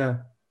kind of,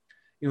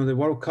 the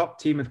World Cup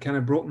team had kind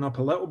of broken up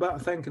a little bit, I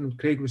think, and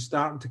Craig was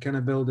starting to kind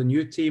of build a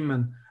new team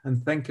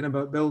and thinking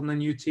about building a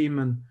new team.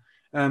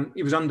 And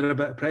he was under a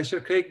bit of pressure,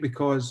 Craig,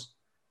 because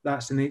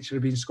that's the nature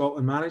of being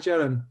Scotland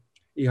manager, and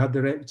he had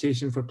the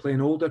reputation for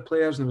playing older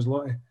players, and there was a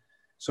lot of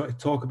sort of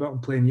talk about him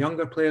playing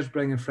younger players,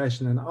 bringing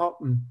freshening it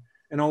up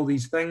and all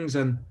these things.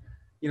 And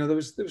there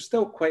was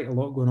still quite a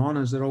lot going on,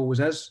 as there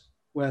always is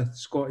with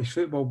Scottish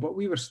football, but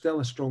we were still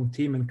a strong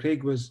team, and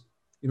Craig was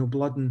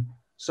blooding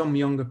some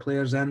younger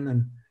players in,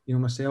 and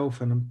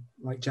myself and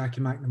like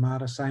Jackie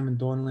McNamara, Simon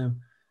Donnelly,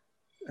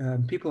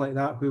 people like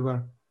that who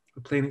were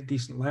playing at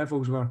decent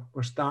levels were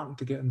starting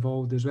to get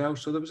involved as well.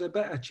 So there was a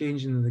bit of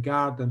changing in the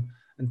guard,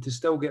 and to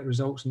still get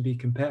results and be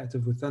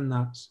competitive within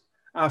that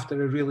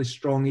after a really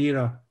strong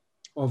era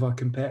of a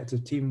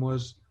competitive team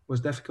was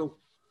difficult.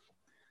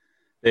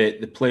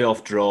 The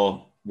playoff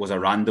draw was a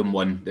random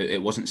one.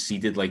 It wasn't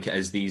seeded like it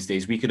is these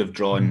days. We could have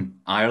drawn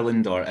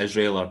Ireland or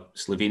Israel or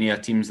Slovenia,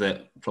 teams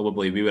that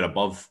probably we were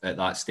above at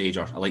that stage,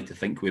 or I like to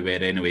think we were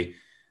anyway.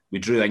 We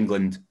drew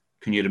England.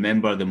 Can you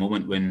remember the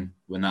moment when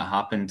that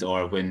happened,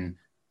 or when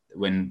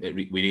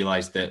we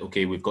realised that,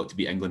 okay, we've got to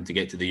beat England to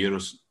get to the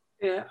Euros?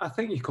 Yeah, I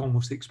think you can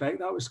almost expect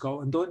that with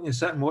Scotland, don't you?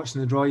 Sitting watching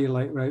the draw, you're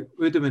like, right,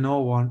 who do we not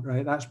want,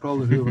 right? That's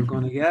probably who we're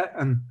going to get.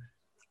 And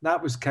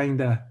that was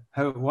kind of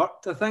how it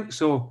worked, I think.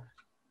 So,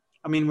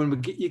 I mean,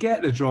 when you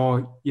get the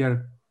draw,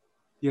 you're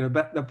a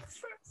bit, the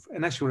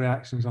initial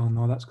reactions, oh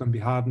no, that's going to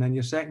be hard. And then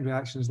your second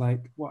reaction is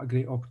like, what a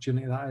great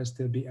opportunity that is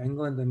to beat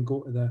England and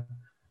go to the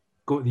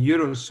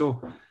Euros.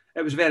 So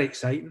it was very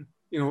exciting.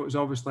 It was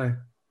obviously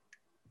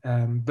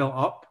built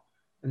up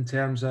in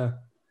terms of,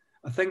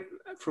 I think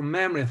from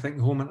memory, I think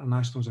the home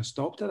internationals had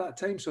stopped at that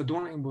time. So I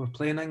don't think we were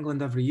playing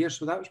England every year.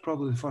 So that was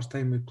probably the first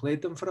time we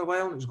played them for a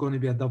while. And it was going to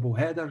be a double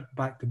header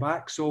back to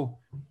back. So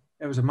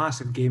it was a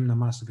massive game and a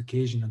massive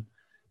occasion. And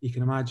you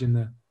can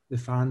imagine the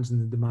fans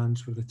and the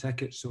demands for the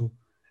tickets. So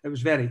it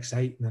was very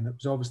exciting. And it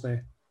was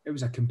obviously, it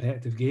was a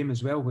competitive game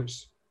as well,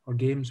 which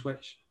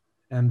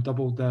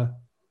doubled the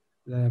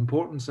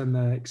importance and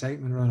the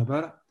excitement around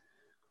about it.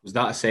 Was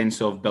that a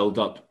sense of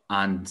build-up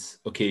and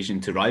occasion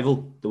to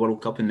rival the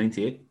World Cup in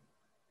 '98?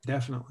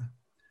 Definitely.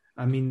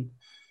 I mean,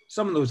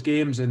 some of those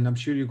games, and I'm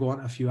sure you go on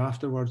to a few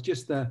afterwards,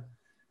 just the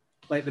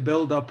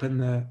build-up and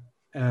the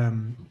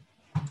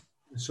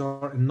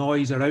sort of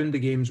noise around the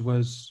games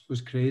was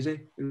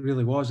crazy. It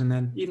really was. And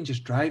then even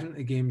just driving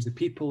to games, the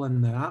people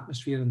and the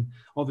atmosphere, and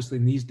obviously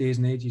in these days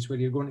and ages where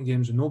you're going to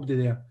games with nobody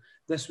there,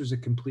 this was a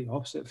complete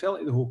opposite. It felt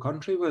like the whole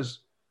country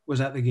was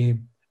at the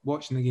game,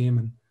 watching the game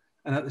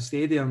and at the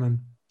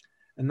stadium.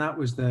 And that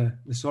was the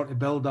sort of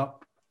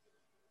build-up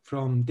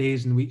from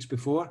days and weeks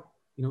before.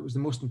 It was the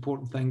most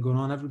important thing going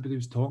on. Everybody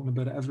was talking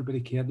about it. Everybody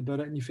cared about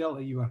it. And you felt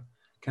like you were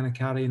kind of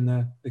carrying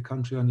the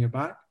country on your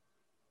back.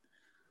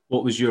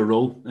 What was your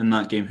role in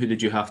that game? Who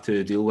did you have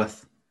to deal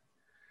with?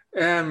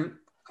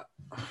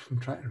 I'm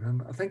trying to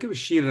remember. I think it was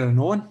Shearer and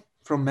Owen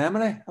from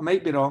memory. I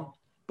might be wrong,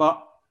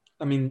 but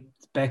I mean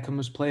Beckham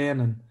was playing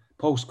and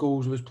Paul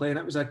Scholes was playing.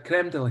 It was a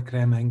creme de la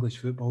creme English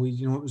football.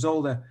 You know, it was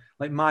all the,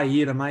 like, my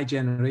era, my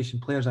generation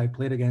players I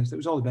played against. It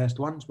was all the best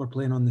ones were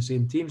playing on the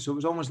same team. So it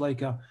was almost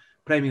like a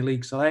Premier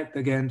League select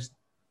against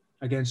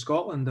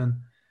Scotland,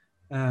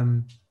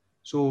 and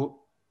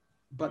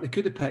but they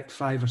could have picked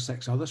 5 or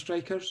 6 other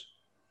strikers.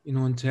 You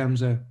know, in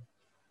terms of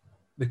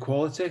the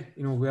quality.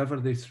 You know, whoever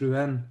they threw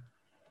in,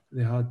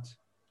 they had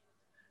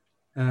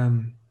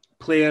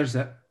players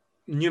at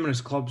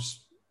numerous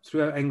clubs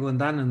throughout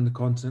England and in the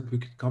continent who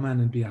could come in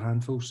and be a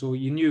handful. So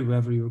you knew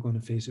whoever you were going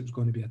to face, it was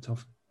going to be a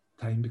tough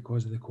time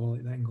because of the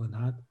quality that England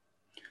had.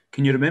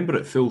 Can you remember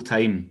at full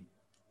time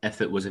if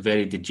it was a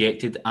very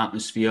dejected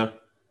atmosphere,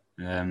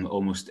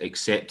 almost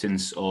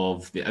acceptance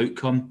of the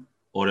outcome,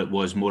 or it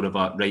was more of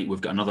a, right,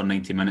 we've got another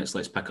 90 minutes,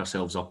 let's pick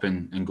ourselves up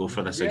and go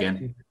for this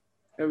again?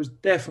 It was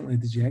definitely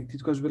dejected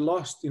because we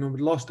lost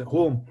at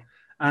home,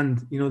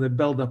 and, you know, the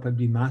build-up had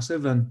been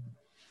massive, and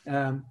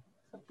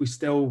we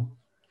still,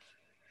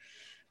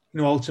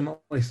 you know,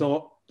 ultimately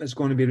thought it's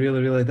going to be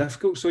really, really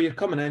difficult. So you're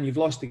coming in, you've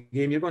lost the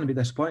game, you're going to be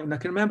disappointed. And I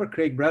can remember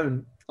Craig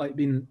Brown, like,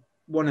 being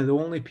one of the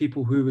only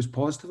people who was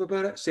positive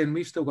about it, saying,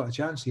 we've still got a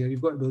chance here.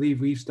 You've got to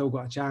believe we've still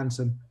got a chance.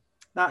 And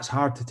that's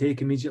hard to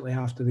take immediately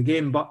after the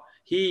game. But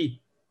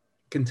he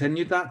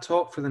continued that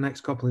talk for the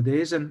next couple of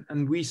days,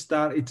 and we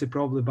started to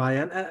probably buy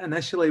in.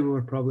 Initially, we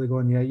were probably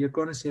going, yeah, you're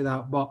going to say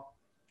that, but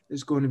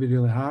it's going to be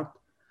really hard.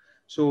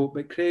 So,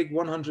 but Craig,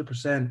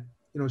 100%,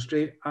 you know,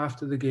 straight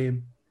after the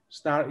game,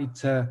 started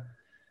to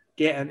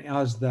get into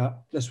us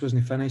that this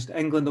wasn't finished.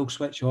 England will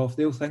switch off.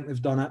 They'll think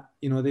they've done it.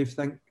 You know, they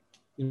think,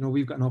 you know,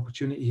 we've got an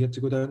opportunity here to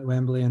go down to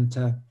Wembley and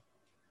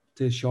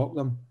to shock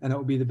them, and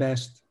it'll be the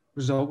best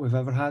result we've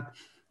ever had.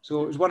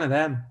 So it was one of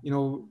them. You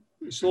know,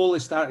 slowly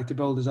started to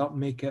build us up and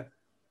make it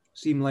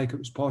seem like it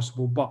was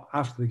possible. But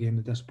after the game,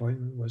 the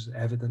disappointment was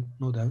evident,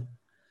 no doubt.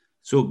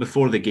 So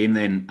before the game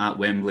then at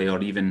Wembley,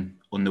 or even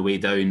on the way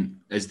down,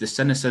 is the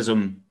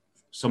cynicism,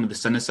 some of the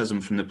cynicism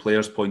from the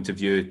players' point of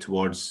view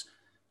towards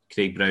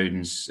Craig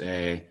Brown's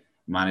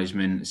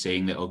management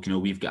saying that, oh, you know,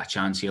 we've got a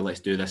chance here, let's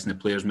do this, and the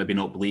players maybe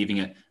not believing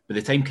it. By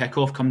the time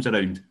kickoff comes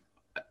around,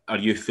 are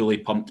you fully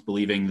pumped,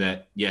 believing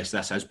that, yes,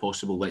 this is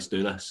possible, let's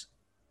do this?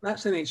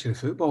 That's the nature of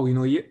football. You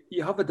know,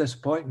 you have a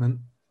disappointment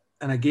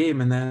in a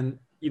game, and then,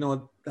 you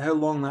know, how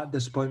long that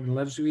disappointment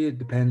lives with you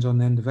depends on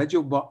the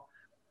individual. But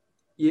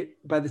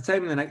by the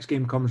time the next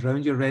game comes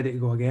round, you're ready to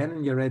go again,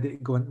 and you're ready to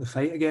go into the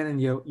fight again,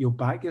 and you'll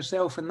back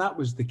yourself. And that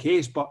was the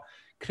case. But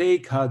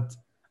Craig had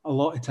a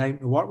lot of time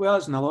to work with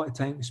us, and a lot of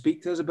time to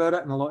speak to us about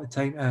it, and a lot of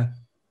time to,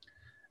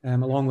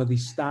 along with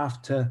his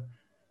staff, to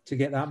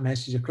get that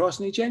message across.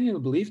 And he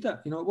genuinely believed it.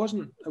 You know, it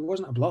wasn't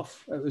a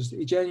bluff.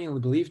 He genuinely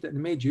believed it,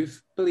 and made you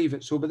believe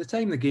it. So by the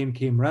time the game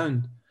came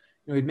round,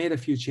 you know, he'd made a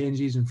few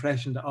changes and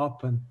freshened it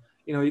up, and,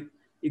 you know,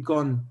 he'd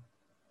gone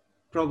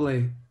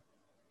probably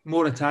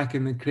more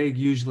attacking than Craig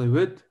usually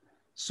would.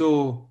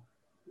 So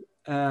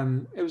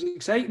it was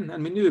exciting,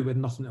 and we knew we had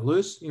nothing to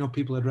lose. You know,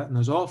 people had written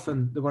us off,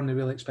 and they weren't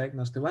really expecting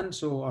us to win,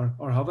 so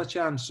or have a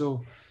chance.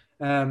 So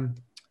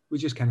we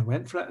just kind of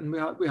went for it, and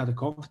we had the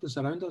confidence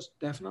around us,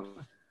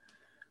 definitely.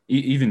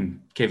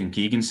 Even Kevin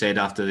Keegan said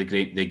after the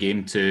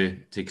game to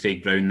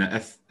Craig Brown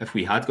that if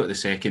we had got the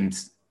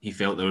second, he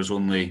felt there was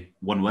only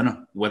one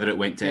winner, whether it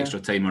went to extra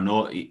time or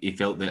not. He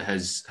felt that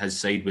his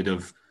side would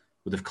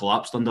have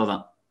collapsed under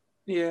that.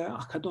 Yeah,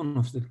 I don't know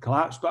if they'd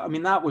collapsed, but I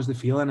mean, that was the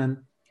feeling. And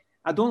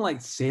I don't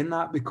like saying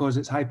that because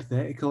it's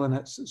hypothetical, and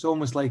it's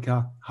almost like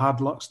a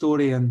hard luck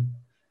story, and,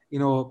 you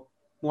know,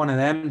 one of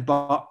them.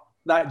 But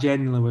that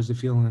genuinely was the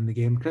feeling in the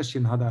game.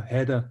 Christian had a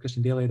header,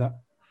 Christian Daly, that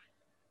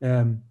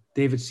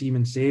David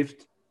Seaman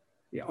saved,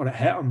 or it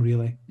hit him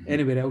really,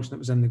 anywhere else, and it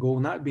was in the goal.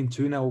 And that had been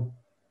 2-0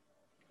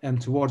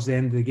 towards the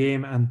end of the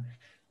game, and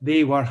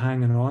they were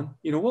hanging on.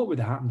 You know, what would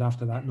have happened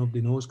after that,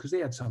 nobody knows, because they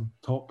had some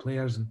top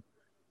players,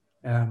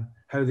 and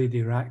how they'd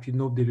reacted,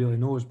 nobody really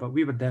knows. But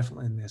we were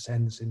definitely in the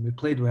ascendancy, and we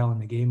played well in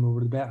the game. We were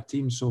the better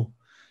team, so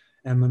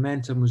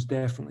momentum was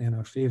definitely in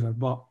our favour.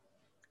 But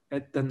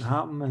it didn't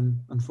happen, and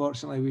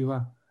unfortunately we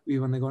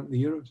weren't going to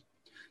the Euros.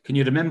 Can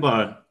you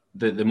remember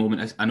the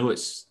moment? I know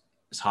it's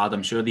hard.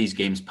 I'm sure these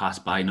games pass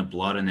by in a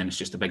blur, and then it's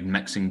just a big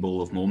mixing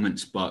bowl of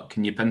moments. But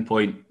can you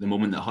pinpoint the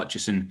moment that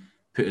Hutchison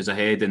put us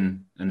ahead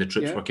and the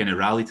troops were kind of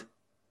rallied?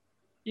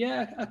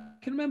 Yeah, I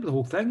can remember the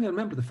whole thing. I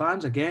remember the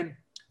fans again,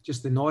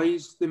 just the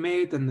noise they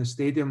made, and the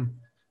stadium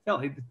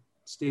felt like the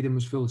stadium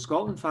was full of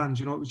Scotland fans.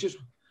 You know, it was just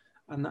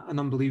an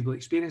unbelievable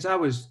experience. I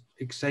was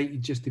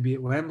excited just to be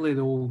at Wembley,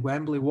 the old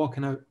Wembley,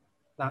 walking out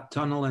that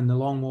tunnel and the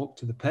long walk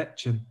to the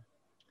pitch, and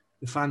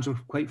the fans were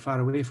quite far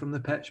away from the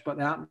pitch, but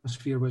the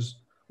atmosphere was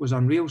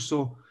unreal.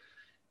 So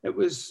it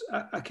was,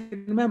 I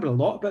can remember a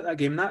lot about that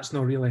game. That's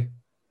not really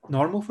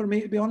normal for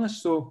me, to be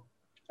honest. So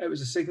it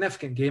was a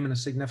significant game and a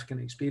significant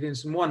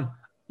experience, and one,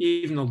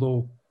 even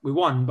although we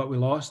won but we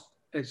lost,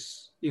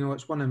 it's, you know,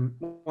 it's one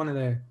of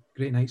the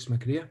great nights of my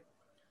career.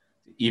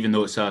 Even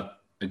though it's a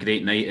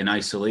great night in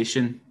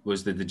isolation,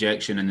 was the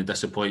dejection and the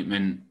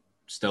disappointment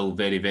still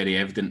very, very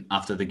evident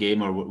after the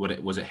game, or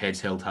was it heads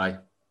held high?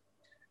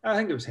 I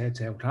think it was heads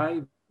held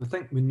high. I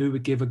think we knew we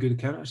gave a good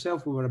account of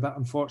ourselves. We were a bit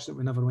unfortunate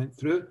we never went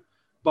through,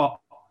 but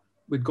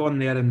we'd gone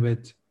there and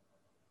we'd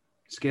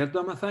scared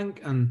them, I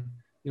think, and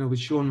we'd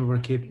shown we were a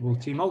capable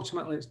team.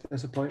 Ultimately, it's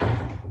disappointing,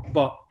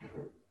 but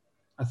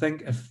I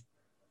think if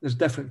there's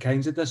different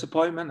kinds of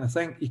disappointment. I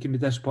think you can be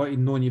disappointed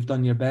knowing you've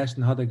done your best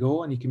and had a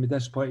go, and you can be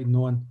disappointed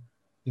knowing,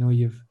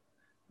 you've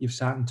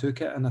sat and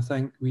took it. And I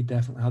think we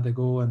definitely had a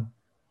go and,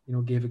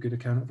 gave a good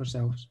account of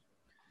ourselves.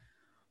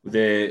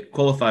 The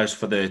qualifiers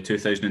for the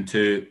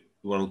 2002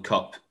 World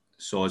Cup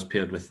saw us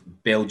paired with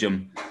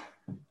Belgium,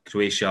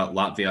 Croatia,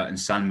 Latvia and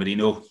San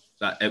Marino.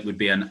 That it would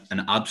be an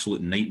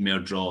absolute nightmare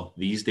draw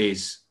these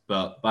days.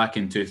 But back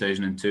in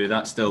 2002,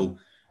 that still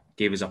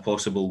gave us a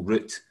possible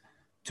route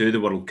to the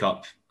World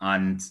Cup.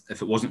 And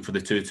if it wasn't for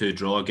the 2-2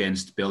 draw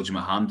against Belgium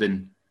at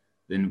Hampden,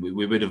 then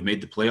we would have made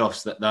the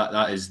playoffs.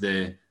 That is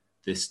the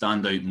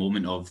standout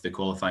moment of the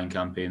qualifying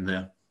campaign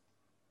there.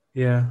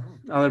 Yeah,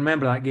 I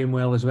remember that game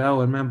well as well.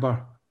 I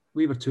remember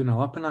we were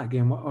 2-0 up in that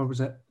game, or was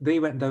it? They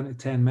went down to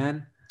 10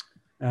 men,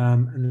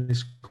 and they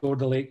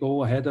scored a late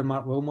goal, a header.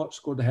 Mark Wilmot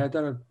scored the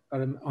header.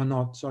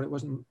 It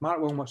wasn't Mark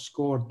Wilmot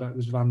scored, but it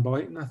was Van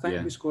Buiten, I think,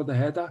 who scored the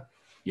header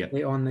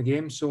late on in the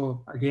game.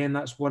 So again,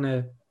 that's one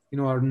of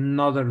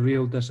another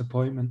real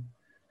disappointment.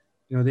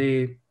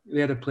 They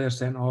had a player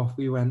sent off. I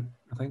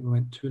think we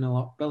went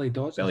 2-0 up. Billy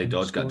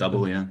Dodds got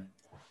double, yeah.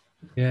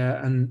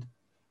 Yeah, and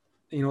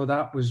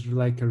that was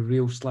like a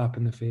real slap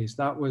in the face.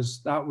 That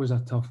was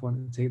a tough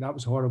one to take. That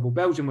was horrible.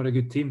 Belgium were a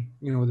good team,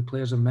 the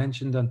players I've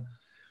mentioned,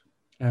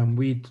 and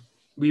we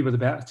were the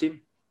better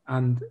team,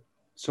 and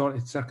sort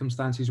of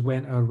circumstances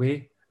went our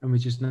way, and we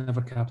just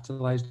never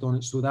capitalised on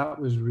it. So that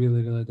was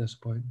really, really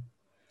disappointing.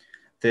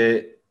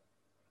 The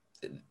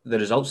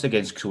results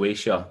against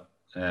Croatia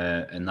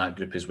in that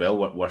group as well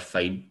were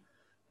fine.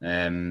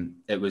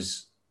 It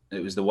was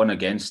the one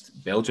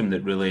against Belgium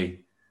that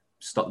really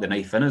stuck the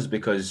knife in us,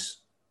 because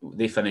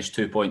they finished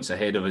 2 points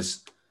ahead of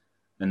us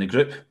in the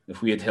group.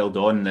 If we had held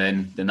on,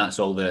 then that's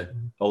all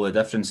the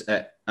difference.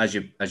 As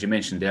you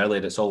mentioned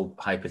earlier, it's all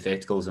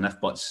hypotheticals and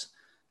if buts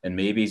and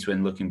maybes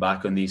when looking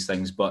back on these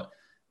things. But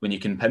when you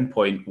can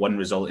pinpoint one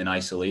result in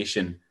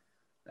isolation,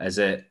 is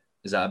that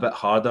a bit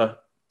harder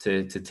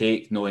to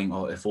take, knowing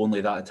if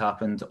only that had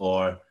happened,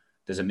 or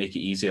does it make it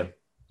easier?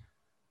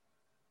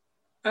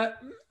 I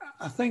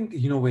think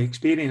we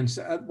experienced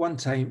at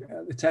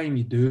the time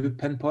you do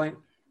pinpoint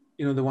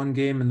the one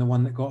game and the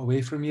one that got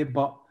away from you.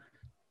 But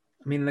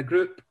I mean, the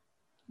group,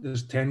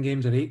 there's 10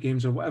 games or 8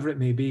 games or whatever it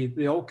may be,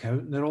 they all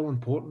count and they're all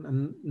important,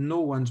 and no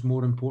one's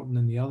more important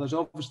than the others.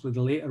 Obviously,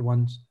 the later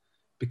ones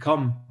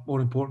become more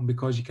important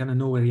because you kind of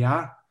know where you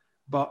are.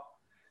 But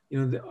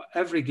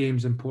every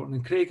game's important.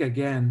 And Craig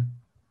again,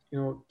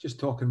 just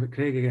talking about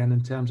Craig again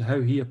in terms of how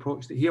he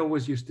approached it, he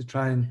always used to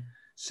try and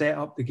set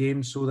up the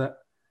game so that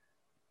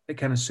it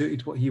kind of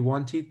suited what he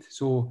wanted.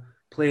 So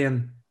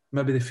playing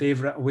maybe the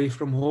favourite away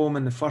from home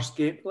in the first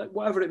game, like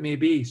whatever it may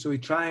be. So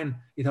he'd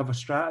have a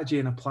strategy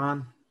and a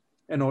plan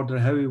in order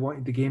how he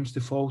wanted the games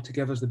to fall to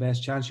give us the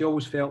best chance. He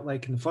always felt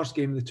like in the first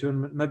game of the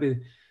tournament,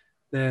 maybe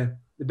the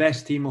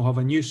best team will have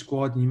a new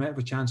squad and you might have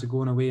a chance of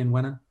going away and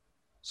winning.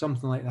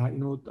 Something like that,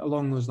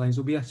 along those lines.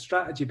 There'll be a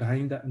strategy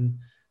behind it. And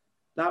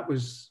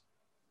that's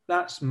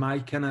my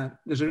kind of,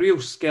 there's a real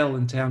skill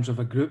in terms of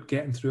a group,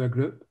 getting through a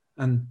group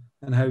and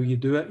how you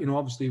do it.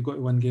 Obviously you've got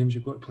to win games,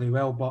 you've got to play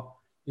well, but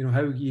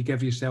how you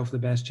give yourself the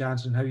best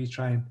chance and how you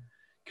try and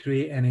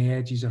create any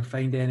edges or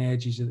find any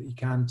edges that you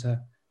can to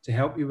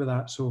help you with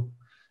that. So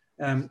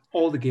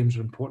all the games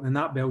are important, and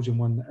that Belgium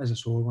one is a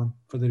sore one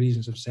for the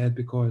reasons I've said,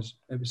 because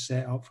it was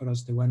set up for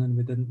us to win and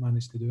we didn't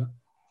manage to do it.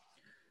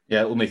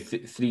 Yeah, only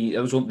three.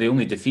 It was the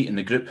only defeat in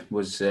the group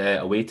was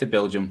away to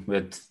Belgium. We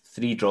had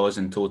 3 draws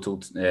in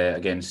total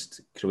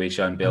against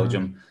Croatia and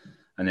Belgium,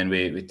 and then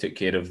we took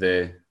care of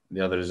the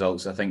other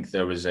results. I think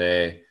there was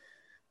San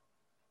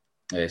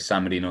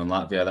Marino and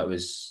Latvia. That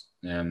was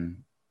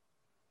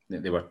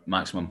they were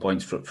maximum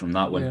points from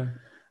that one. Yeah.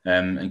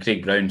 And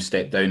Craig Brown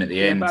stepped down at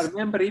the end. But I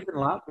remember even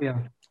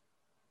Latvia.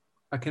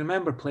 I can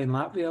remember playing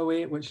Latvia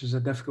away, which was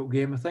a difficult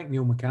game. I think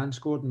Neil McCann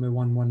scored and we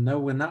won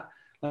 1-0. And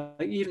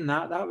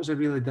that was a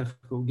really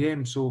difficult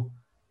game. So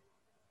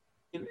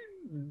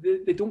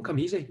they don't come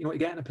easy. To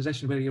get in a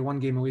position where you're one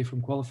game away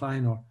from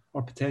qualifying or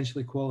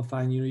potentially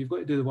qualifying, you've got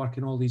to do the work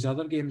in all these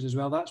other games as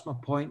well. That's my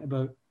point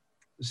about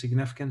the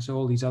significance of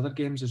all these other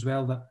games as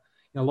well, that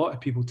a lot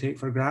of people take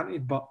for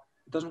granted, but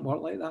it doesn't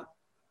work like that.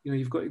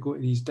 You've got to go to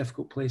these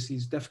difficult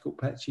places, difficult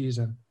pitches,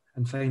 and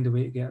find a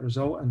way to get a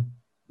result. And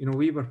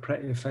we were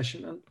pretty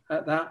efficient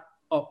at that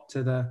up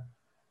to the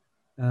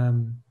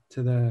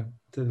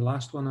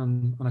last one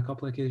on a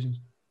couple of occasions.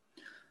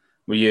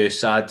 Were you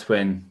sad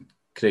when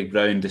Craig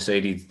Brown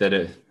decided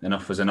that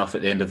enough was enough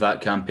at the end of that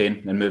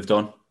campaign and moved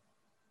on?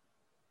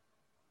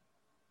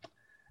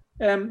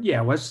 Yeah,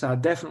 I was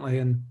sad, definitely.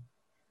 And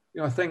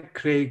I think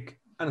Craig,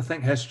 and I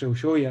think history will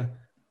show you,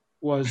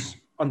 was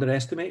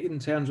underestimated in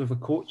terms of a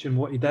coach and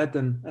what he did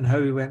and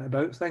how he went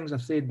about things.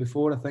 I've said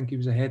before, I think he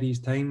was ahead of his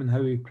time and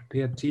how he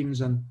prepared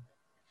teams and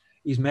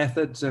his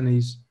methods, and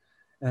he's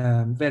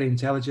very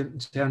intelligent in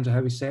terms of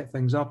how he set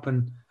things up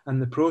and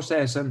the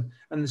process and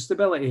the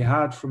stability he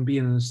had from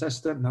being an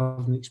assistant and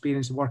having the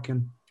experience of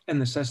working in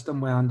the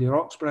system with Andy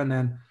Roxburgh and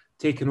then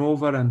taking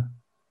over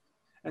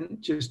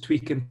and just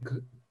tweaking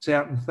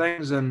certain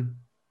things, and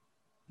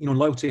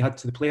loyalty he had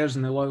to the players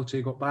and the loyalty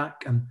he got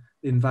back and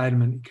the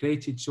environment he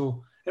created.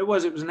 So it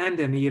was an end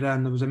of an era,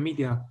 and there was a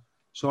media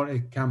sort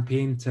of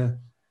campaign to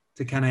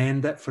kind of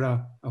end it for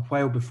a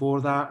while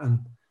before that, and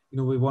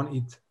we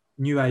wanted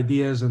new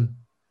ideas and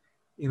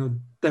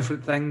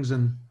different things,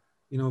 and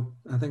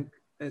I think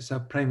it's a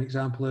prime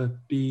example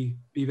of be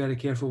very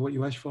careful what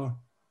you wish for.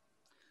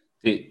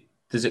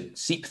 Does it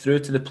seep through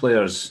to the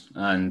players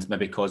and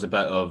maybe cause a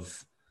bit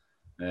of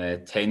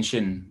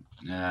tension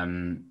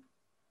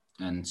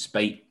and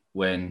spite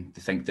when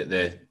they think that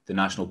the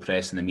national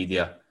press and the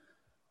media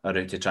are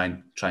out to try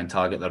and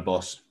target their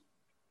boss?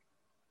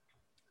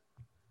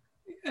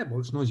 Yeah,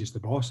 well, it's not just the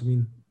boss. I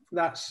mean,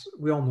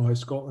 we all know how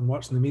Scotland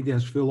works, and the media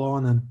is full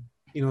on, and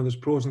there's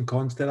pros and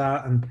cons to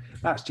that, and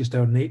that's just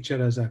our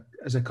nature as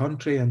a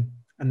country and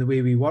the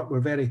way we work.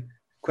 We're very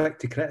quick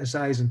to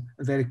criticise and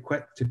very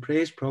quick to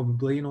praise,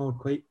 probably. We're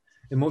quite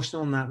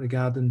emotional in that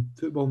regard, and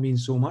football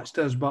means so much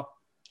to us. But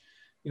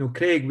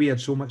Craig, we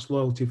had so much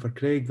loyalty for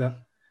Craig that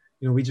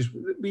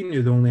we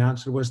knew the only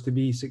answer was to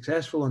be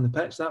successful on the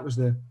pitch. That was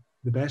the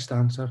best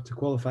answer, to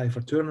qualify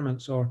for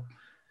tournaments. Or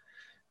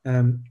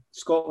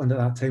Scotland at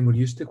that time were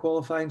used to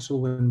qualifying, so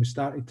when we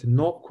started to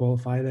not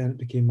qualify, then it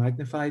became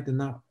magnified, and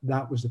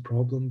that was the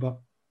problem. But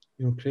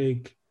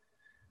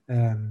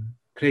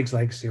Craig's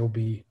legacy will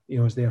be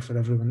is there for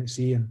everyone to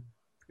see, and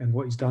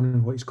what he's done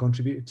and what he's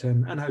contributed to,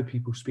 and how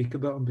people speak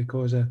about him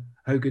because of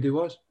how good he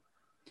was.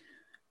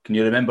 Can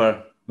you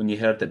remember when you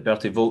heard that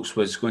Berti Vogts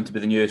was going to be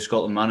the new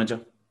Scotland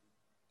manager?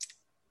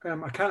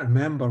 I can't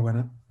remember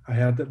when I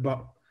heard it,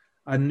 but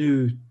I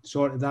knew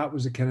sort of that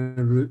was the kind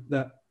of route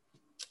that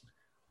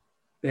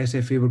the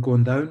SFA were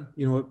going down.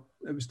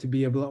 It was to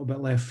be a little bit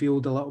left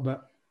field, a little bit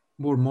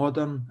more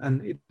modern,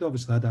 and it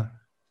obviously had a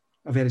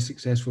very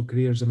successful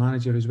career as a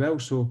manager as well.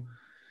 So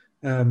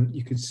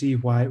you could see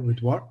why it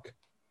would work,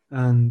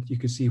 and you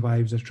could see why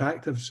he was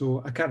attractive.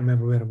 So I can't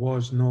remember where it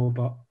was, no,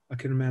 but I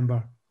can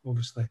remember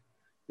obviously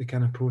the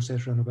kind of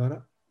process run about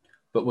it.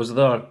 But was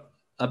there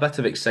a bit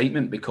of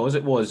excitement because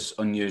it was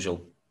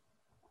unusual?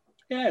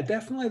 Yeah,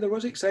 definitely there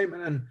was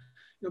excitement, and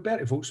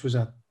Berti Vogts was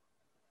a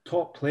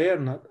top player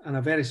and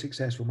a very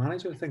successful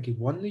manager. I think he'd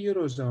won the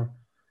Euros, or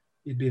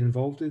he'd been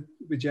involved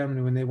with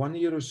Germany when they won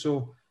the Euros.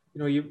 So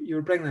you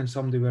were bringing in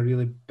somebody with a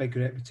really big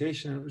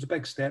reputation, and it was a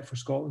big step for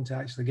Scotland to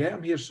actually get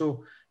him here.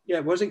 So yeah,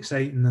 it was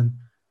exciting, and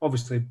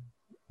obviously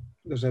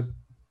there's a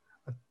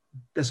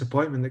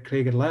disappointment that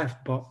Craig had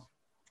left, but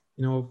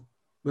we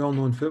all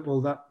know in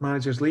football that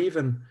managers leave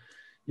and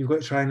you've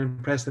got to try and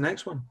impress the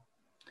next one.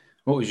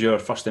 What was your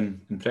first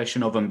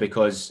impression of him?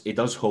 Because he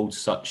does hold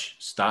such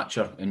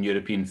stature in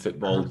European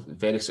football,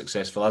 very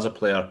successful as a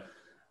player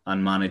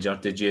and manager.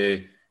 Did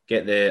you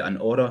get an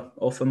aura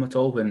off him at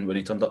all when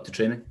he turned up to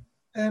training?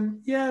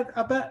 Yeah,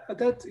 a bit. I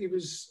did. He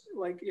was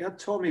he had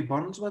Tommy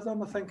Burns with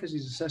him, I think, as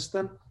his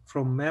assistant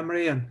from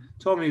memory. And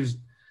Tommy was,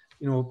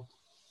 he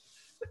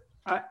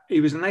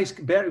was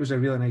Berti was a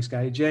really nice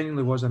guy. He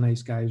genuinely was a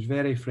nice guy. He was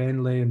very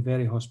friendly and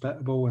very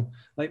hospitable. And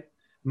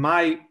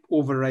my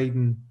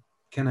overriding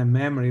kind of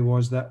memory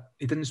was that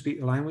he didn't speak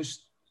the language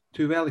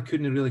too well. He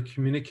couldn't really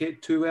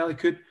communicate too well. He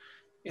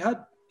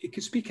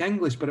could speak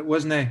English, but it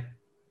wasn't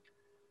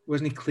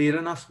clear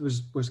enough.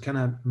 Was kind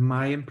of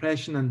my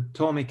impression. And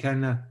Tommy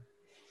kind of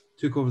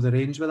took over the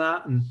reins with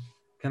that and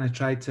kind of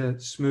tried to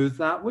smooth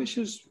that, which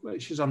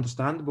is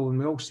understandable, and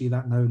we all see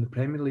that now in the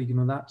Premier League.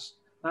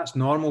 That's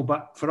normal.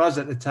 But for us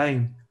at the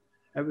time,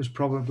 it was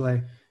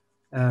probably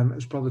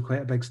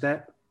quite a big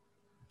step.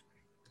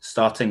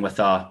 Starting with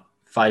a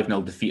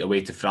 5-0 defeat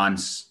away to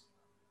France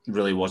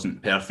really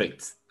wasn't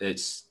perfect.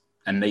 It's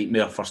a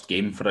nightmare first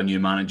game for a new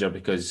manager,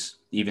 because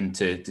even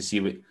to see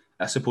what,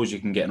 I suppose you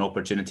can get an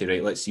opportunity,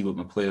 right? Let's see what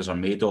my players are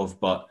made of,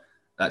 but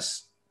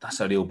that's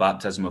a real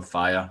baptism of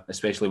fire,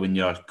 especially when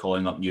you're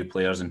calling up new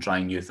players and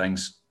trying new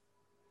things.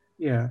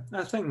 Yeah,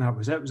 I think that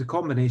was it. It was a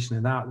combination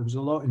of that. There was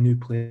a lot of new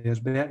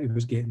players. Berti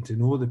was getting to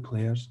know the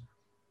players.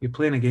 You're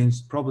playing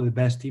against probably the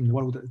best team in the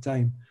world at the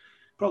time.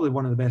 Probably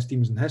one of the best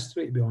teams in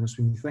history, to be honest,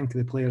 when you think of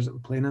the players that were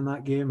playing in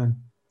that game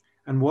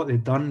and what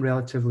they'd done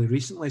relatively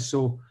recently.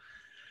 So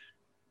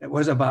it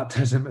was a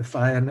baptism of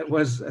fire, and it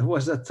was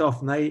a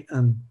tough night,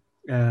 and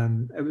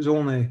it was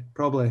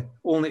probably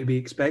only to be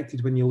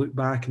expected when you look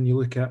back and you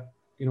look at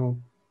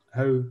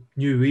how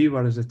new we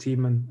were as a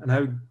team and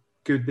how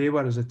good they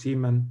were as a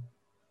team and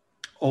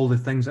all the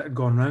things that had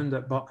gone around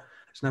it. But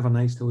it's never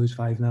nice to lose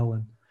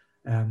 5-0,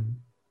 and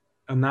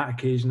on that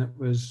occasion it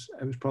was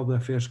probably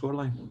a fair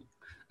scoreline.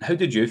 How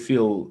did you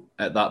feel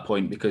at that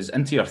point? Because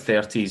into your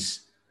 30s,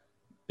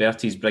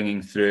 Berti's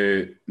bringing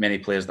through many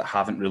players that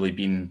haven't really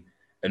been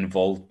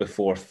involved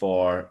before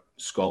for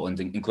Scotland,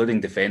 including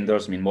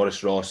defenders. I mean,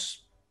 Maurice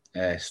Ross,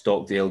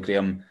 Stockdale,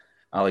 Graham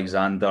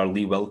Alexander,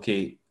 Lee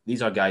Wilkie.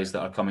 These are guys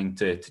that are coming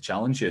to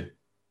challenge you.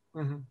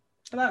 Mm-hmm.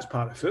 And that's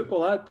part of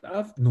football. I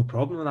have no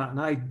problem with that.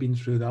 And I've been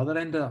through the other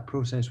end of that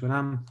process when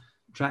I'm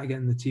trying to get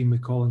in the team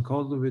with Colin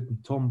Calderwood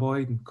and Tom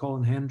Boyd and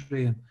Colin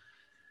Hendry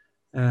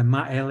and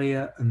Matt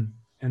Elliott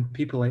and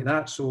people like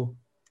that. So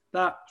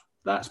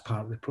that's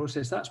part of the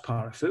process. That's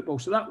part of football.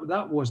 So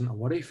that wasn't a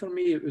worry for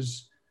me. It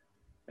was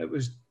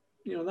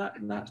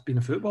that's being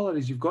a footballer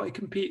is you've got to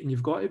compete and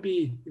you've got to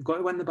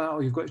win the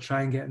battle. You've got to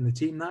try and get in the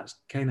team. That's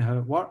kind of how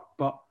it worked.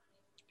 But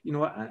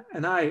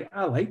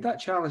I liked that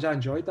challenge. I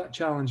enjoyed that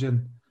challenge,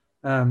 and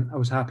I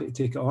was happy to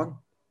take it on.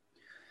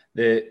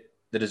 The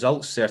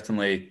results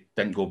certainly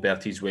didn't go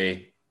Berti's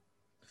way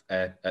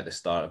at the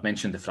start. I've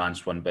mentioned the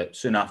France one, but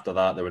soon after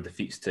that there were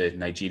defeats to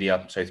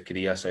Nigeria, South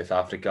Korea, South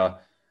Africa.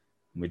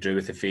 We drew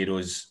with the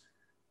Faroes.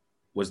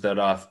 Was there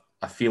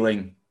a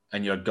feeling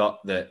in your gut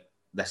that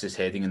this is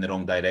heading in the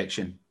wrong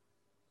direction?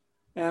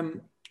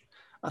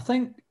 I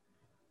think,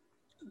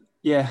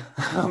 yeah,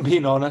 I'm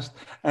being honest.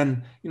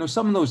 And,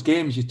 some of those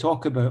games you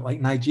talk about,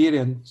 like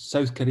Nigeria and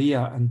South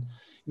Korea, and,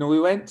 we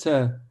went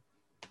to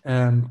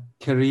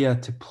Korea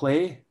to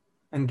play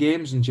in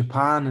games in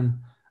Japan and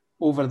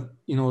over,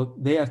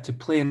 there to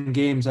play in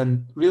games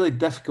in really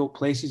difficult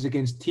places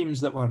against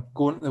teams that were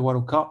going to the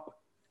World Cup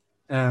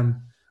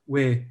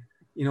with,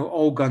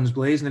 all guns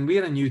blazing. And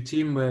we're a new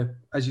team with,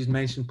 as you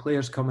mentioned,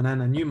 players coming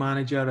in, a new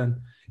manager.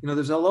 And,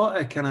 there's a lot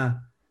of kind of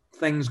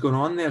things going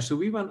on there. So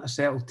we weren't a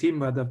settled team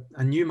with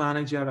a new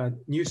manager, a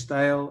new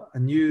style, a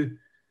new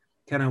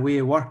kind of way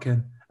of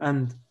working.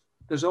 And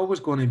there's always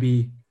going to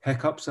be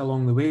hiccups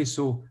along the way.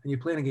 So, and you're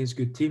playing against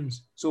good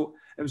teams. So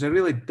it was a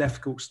really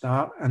difficult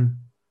start. And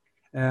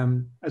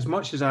as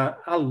much as I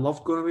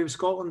loved going away with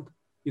Scotland,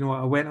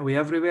 I went away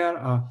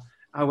everywhere.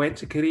 I went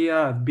to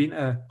Korea, I've been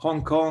to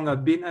Hong Kong,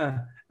 I've been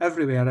to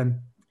everywhere. And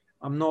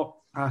I'm not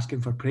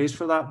asking for praise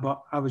for that,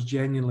 but I was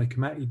genuinely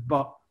committed.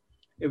 But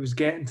it was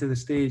getting to the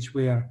stage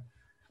where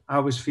I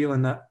was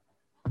feeling that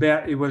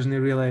Berti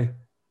wasn't really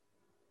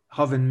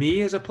having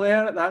me as a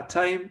player at that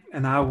time,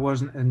 and I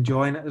wasn't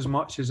enjoying it as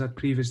much as I'd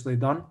previously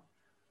done.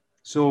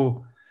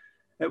 So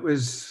it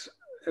was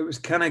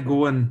kind of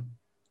going,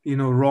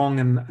 wrong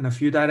in a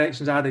few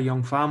directions. I had a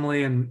young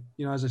family, and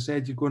as I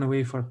said, you're going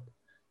away for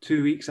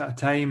 2 weeks at a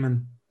time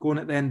and going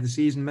at the end of the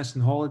season,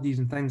 missing holidays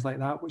and things like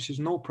that, which is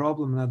no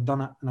problem. And I've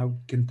done it, and I'll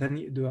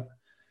continue to do it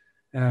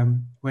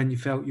when you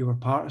felt you were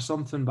part of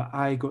something. But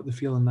I got the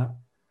feeling that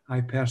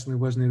I personally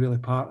wasn't really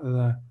part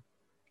of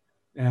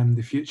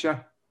the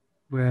future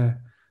with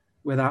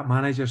that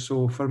manager.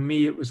 So for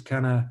me, it was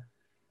kind of,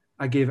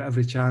 I gave it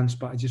every chance,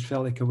 but I just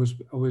felt like I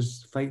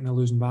was fighting a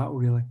losing battle,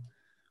 really.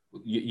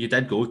 You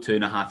did go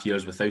 2.5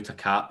 years without a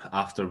cap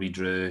after we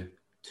drew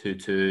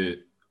 2-2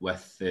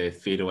 with the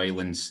Faroe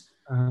Islands.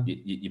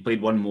 You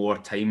played one more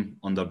time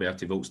under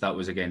Berti Vogts. That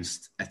was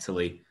against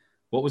Italy.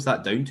 What was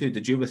that down to?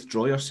 Did you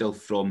withdraw yourself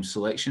from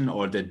selection,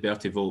 or did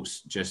Berti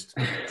Vogts just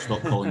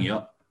stop calling you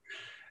up?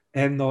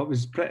 No, it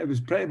was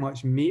pretty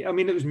much me. I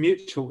mean, it was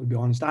mutual, to be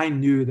honest. I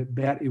knew that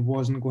Berti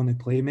wasn't going to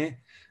play me,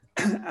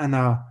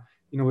 and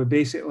we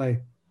basically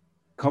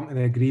come to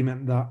the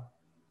agreement that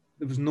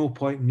there was no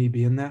point in me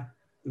being there.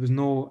 There was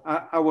no.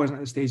 I wasn't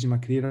at the stage in my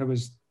career. I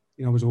was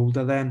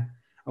older then.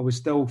 I was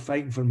still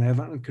fighting for my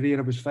Everton career.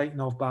 I was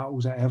fighting off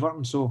battles at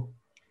Everton, so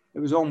it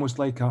was almost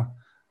like a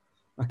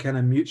kind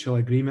of mutual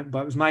agreement.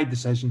 But it was my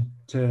decision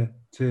to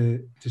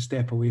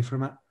step away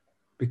from it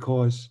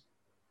because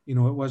it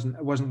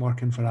wasn't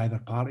working for either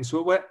party.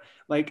 So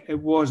it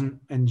wasn't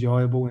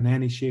enjoyable in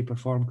any shape or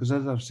form. Because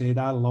as I've said,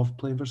 I loved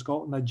playing for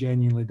Scotland. I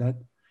genuinely did.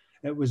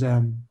 It was.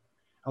 I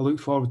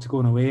looked forward to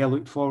going away. I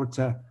looked forward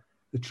to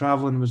the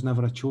travelling. Was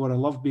never a chore. I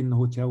loved being in the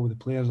hotel with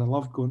the players. I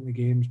loved going to the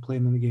games,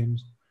 playing in the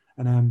games.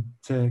 And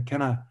to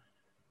kind of,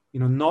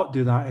 not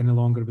do that any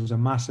longer was a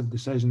massive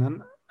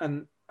decision.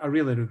 And I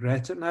really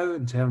regret it now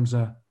in terms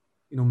of,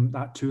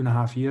 that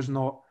 2.5 years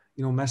not,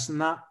 missing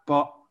that.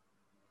 But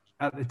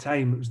at the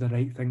time, it was the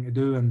right thing to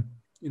do. And,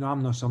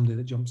 I'm not somebody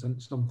that jumps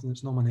into something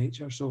that's not my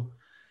nature. So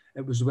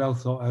it was well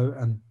thought out.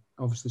 And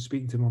obviously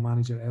speaking to my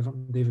manager at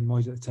Everton, David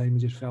Moyes at the time, I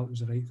just felt it was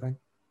the right thing.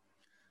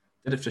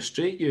 Did it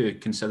frustrate you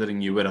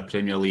considering you were a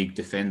Premier League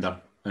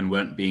defender and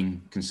weren't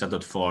being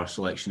considered for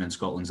selection in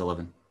Scotland's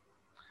 11?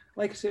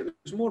 Like I said, it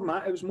was more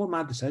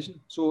my decision.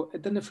 So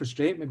it didn't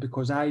frustrate me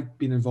because I'd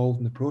been involved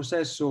in the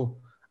process. So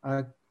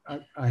I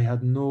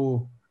had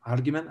no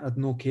argument, I had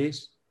no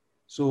case.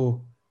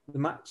 So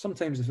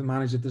sometimes if the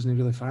manager doesn't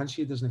really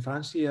fancy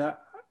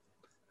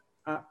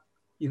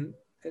you,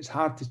 it's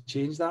hard to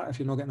change that if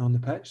you're not getting on the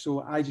pitch.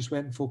 So I just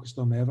went and focused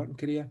on my Everton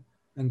career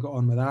and got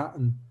on with that,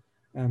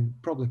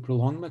 and probably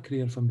prolonged my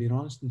career, if I'm being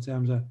honest, in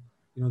terms of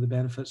the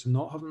benefits of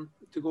not having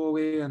to go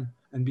away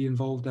and be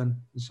involved in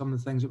some of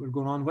the things that were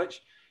going on,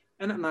 which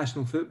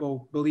international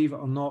football, believe it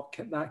or not,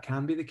 that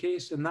can be the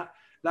case. And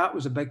that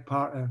was a big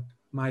part of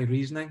my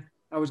reasoning.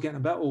 I was getting a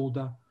bit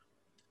older.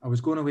 I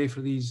was going away for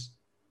these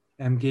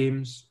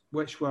games,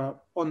 which were,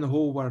 on the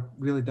whole, were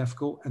really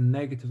difficult and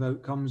negative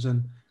outcomes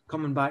and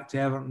coming back to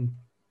Everton,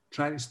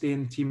 trying to stay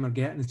in the team or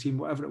get in the team,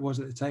 whatever it was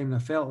at the time. And I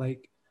felt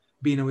like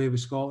being away with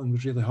Scotland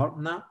was really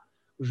hurting that,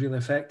 was really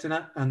affecting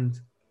it. And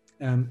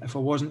if I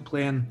wasn't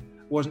playing,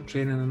 wasn't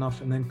training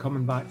enough, and then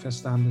coming back for a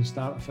standing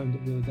start, I found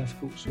it really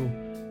difficult. So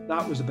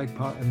that was a big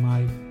part of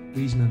my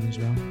reasoning as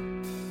well.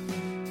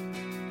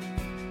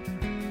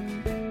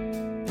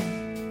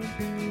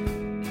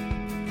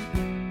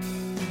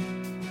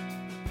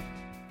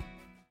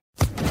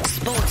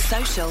 Sports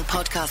Social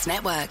Podcast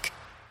Network.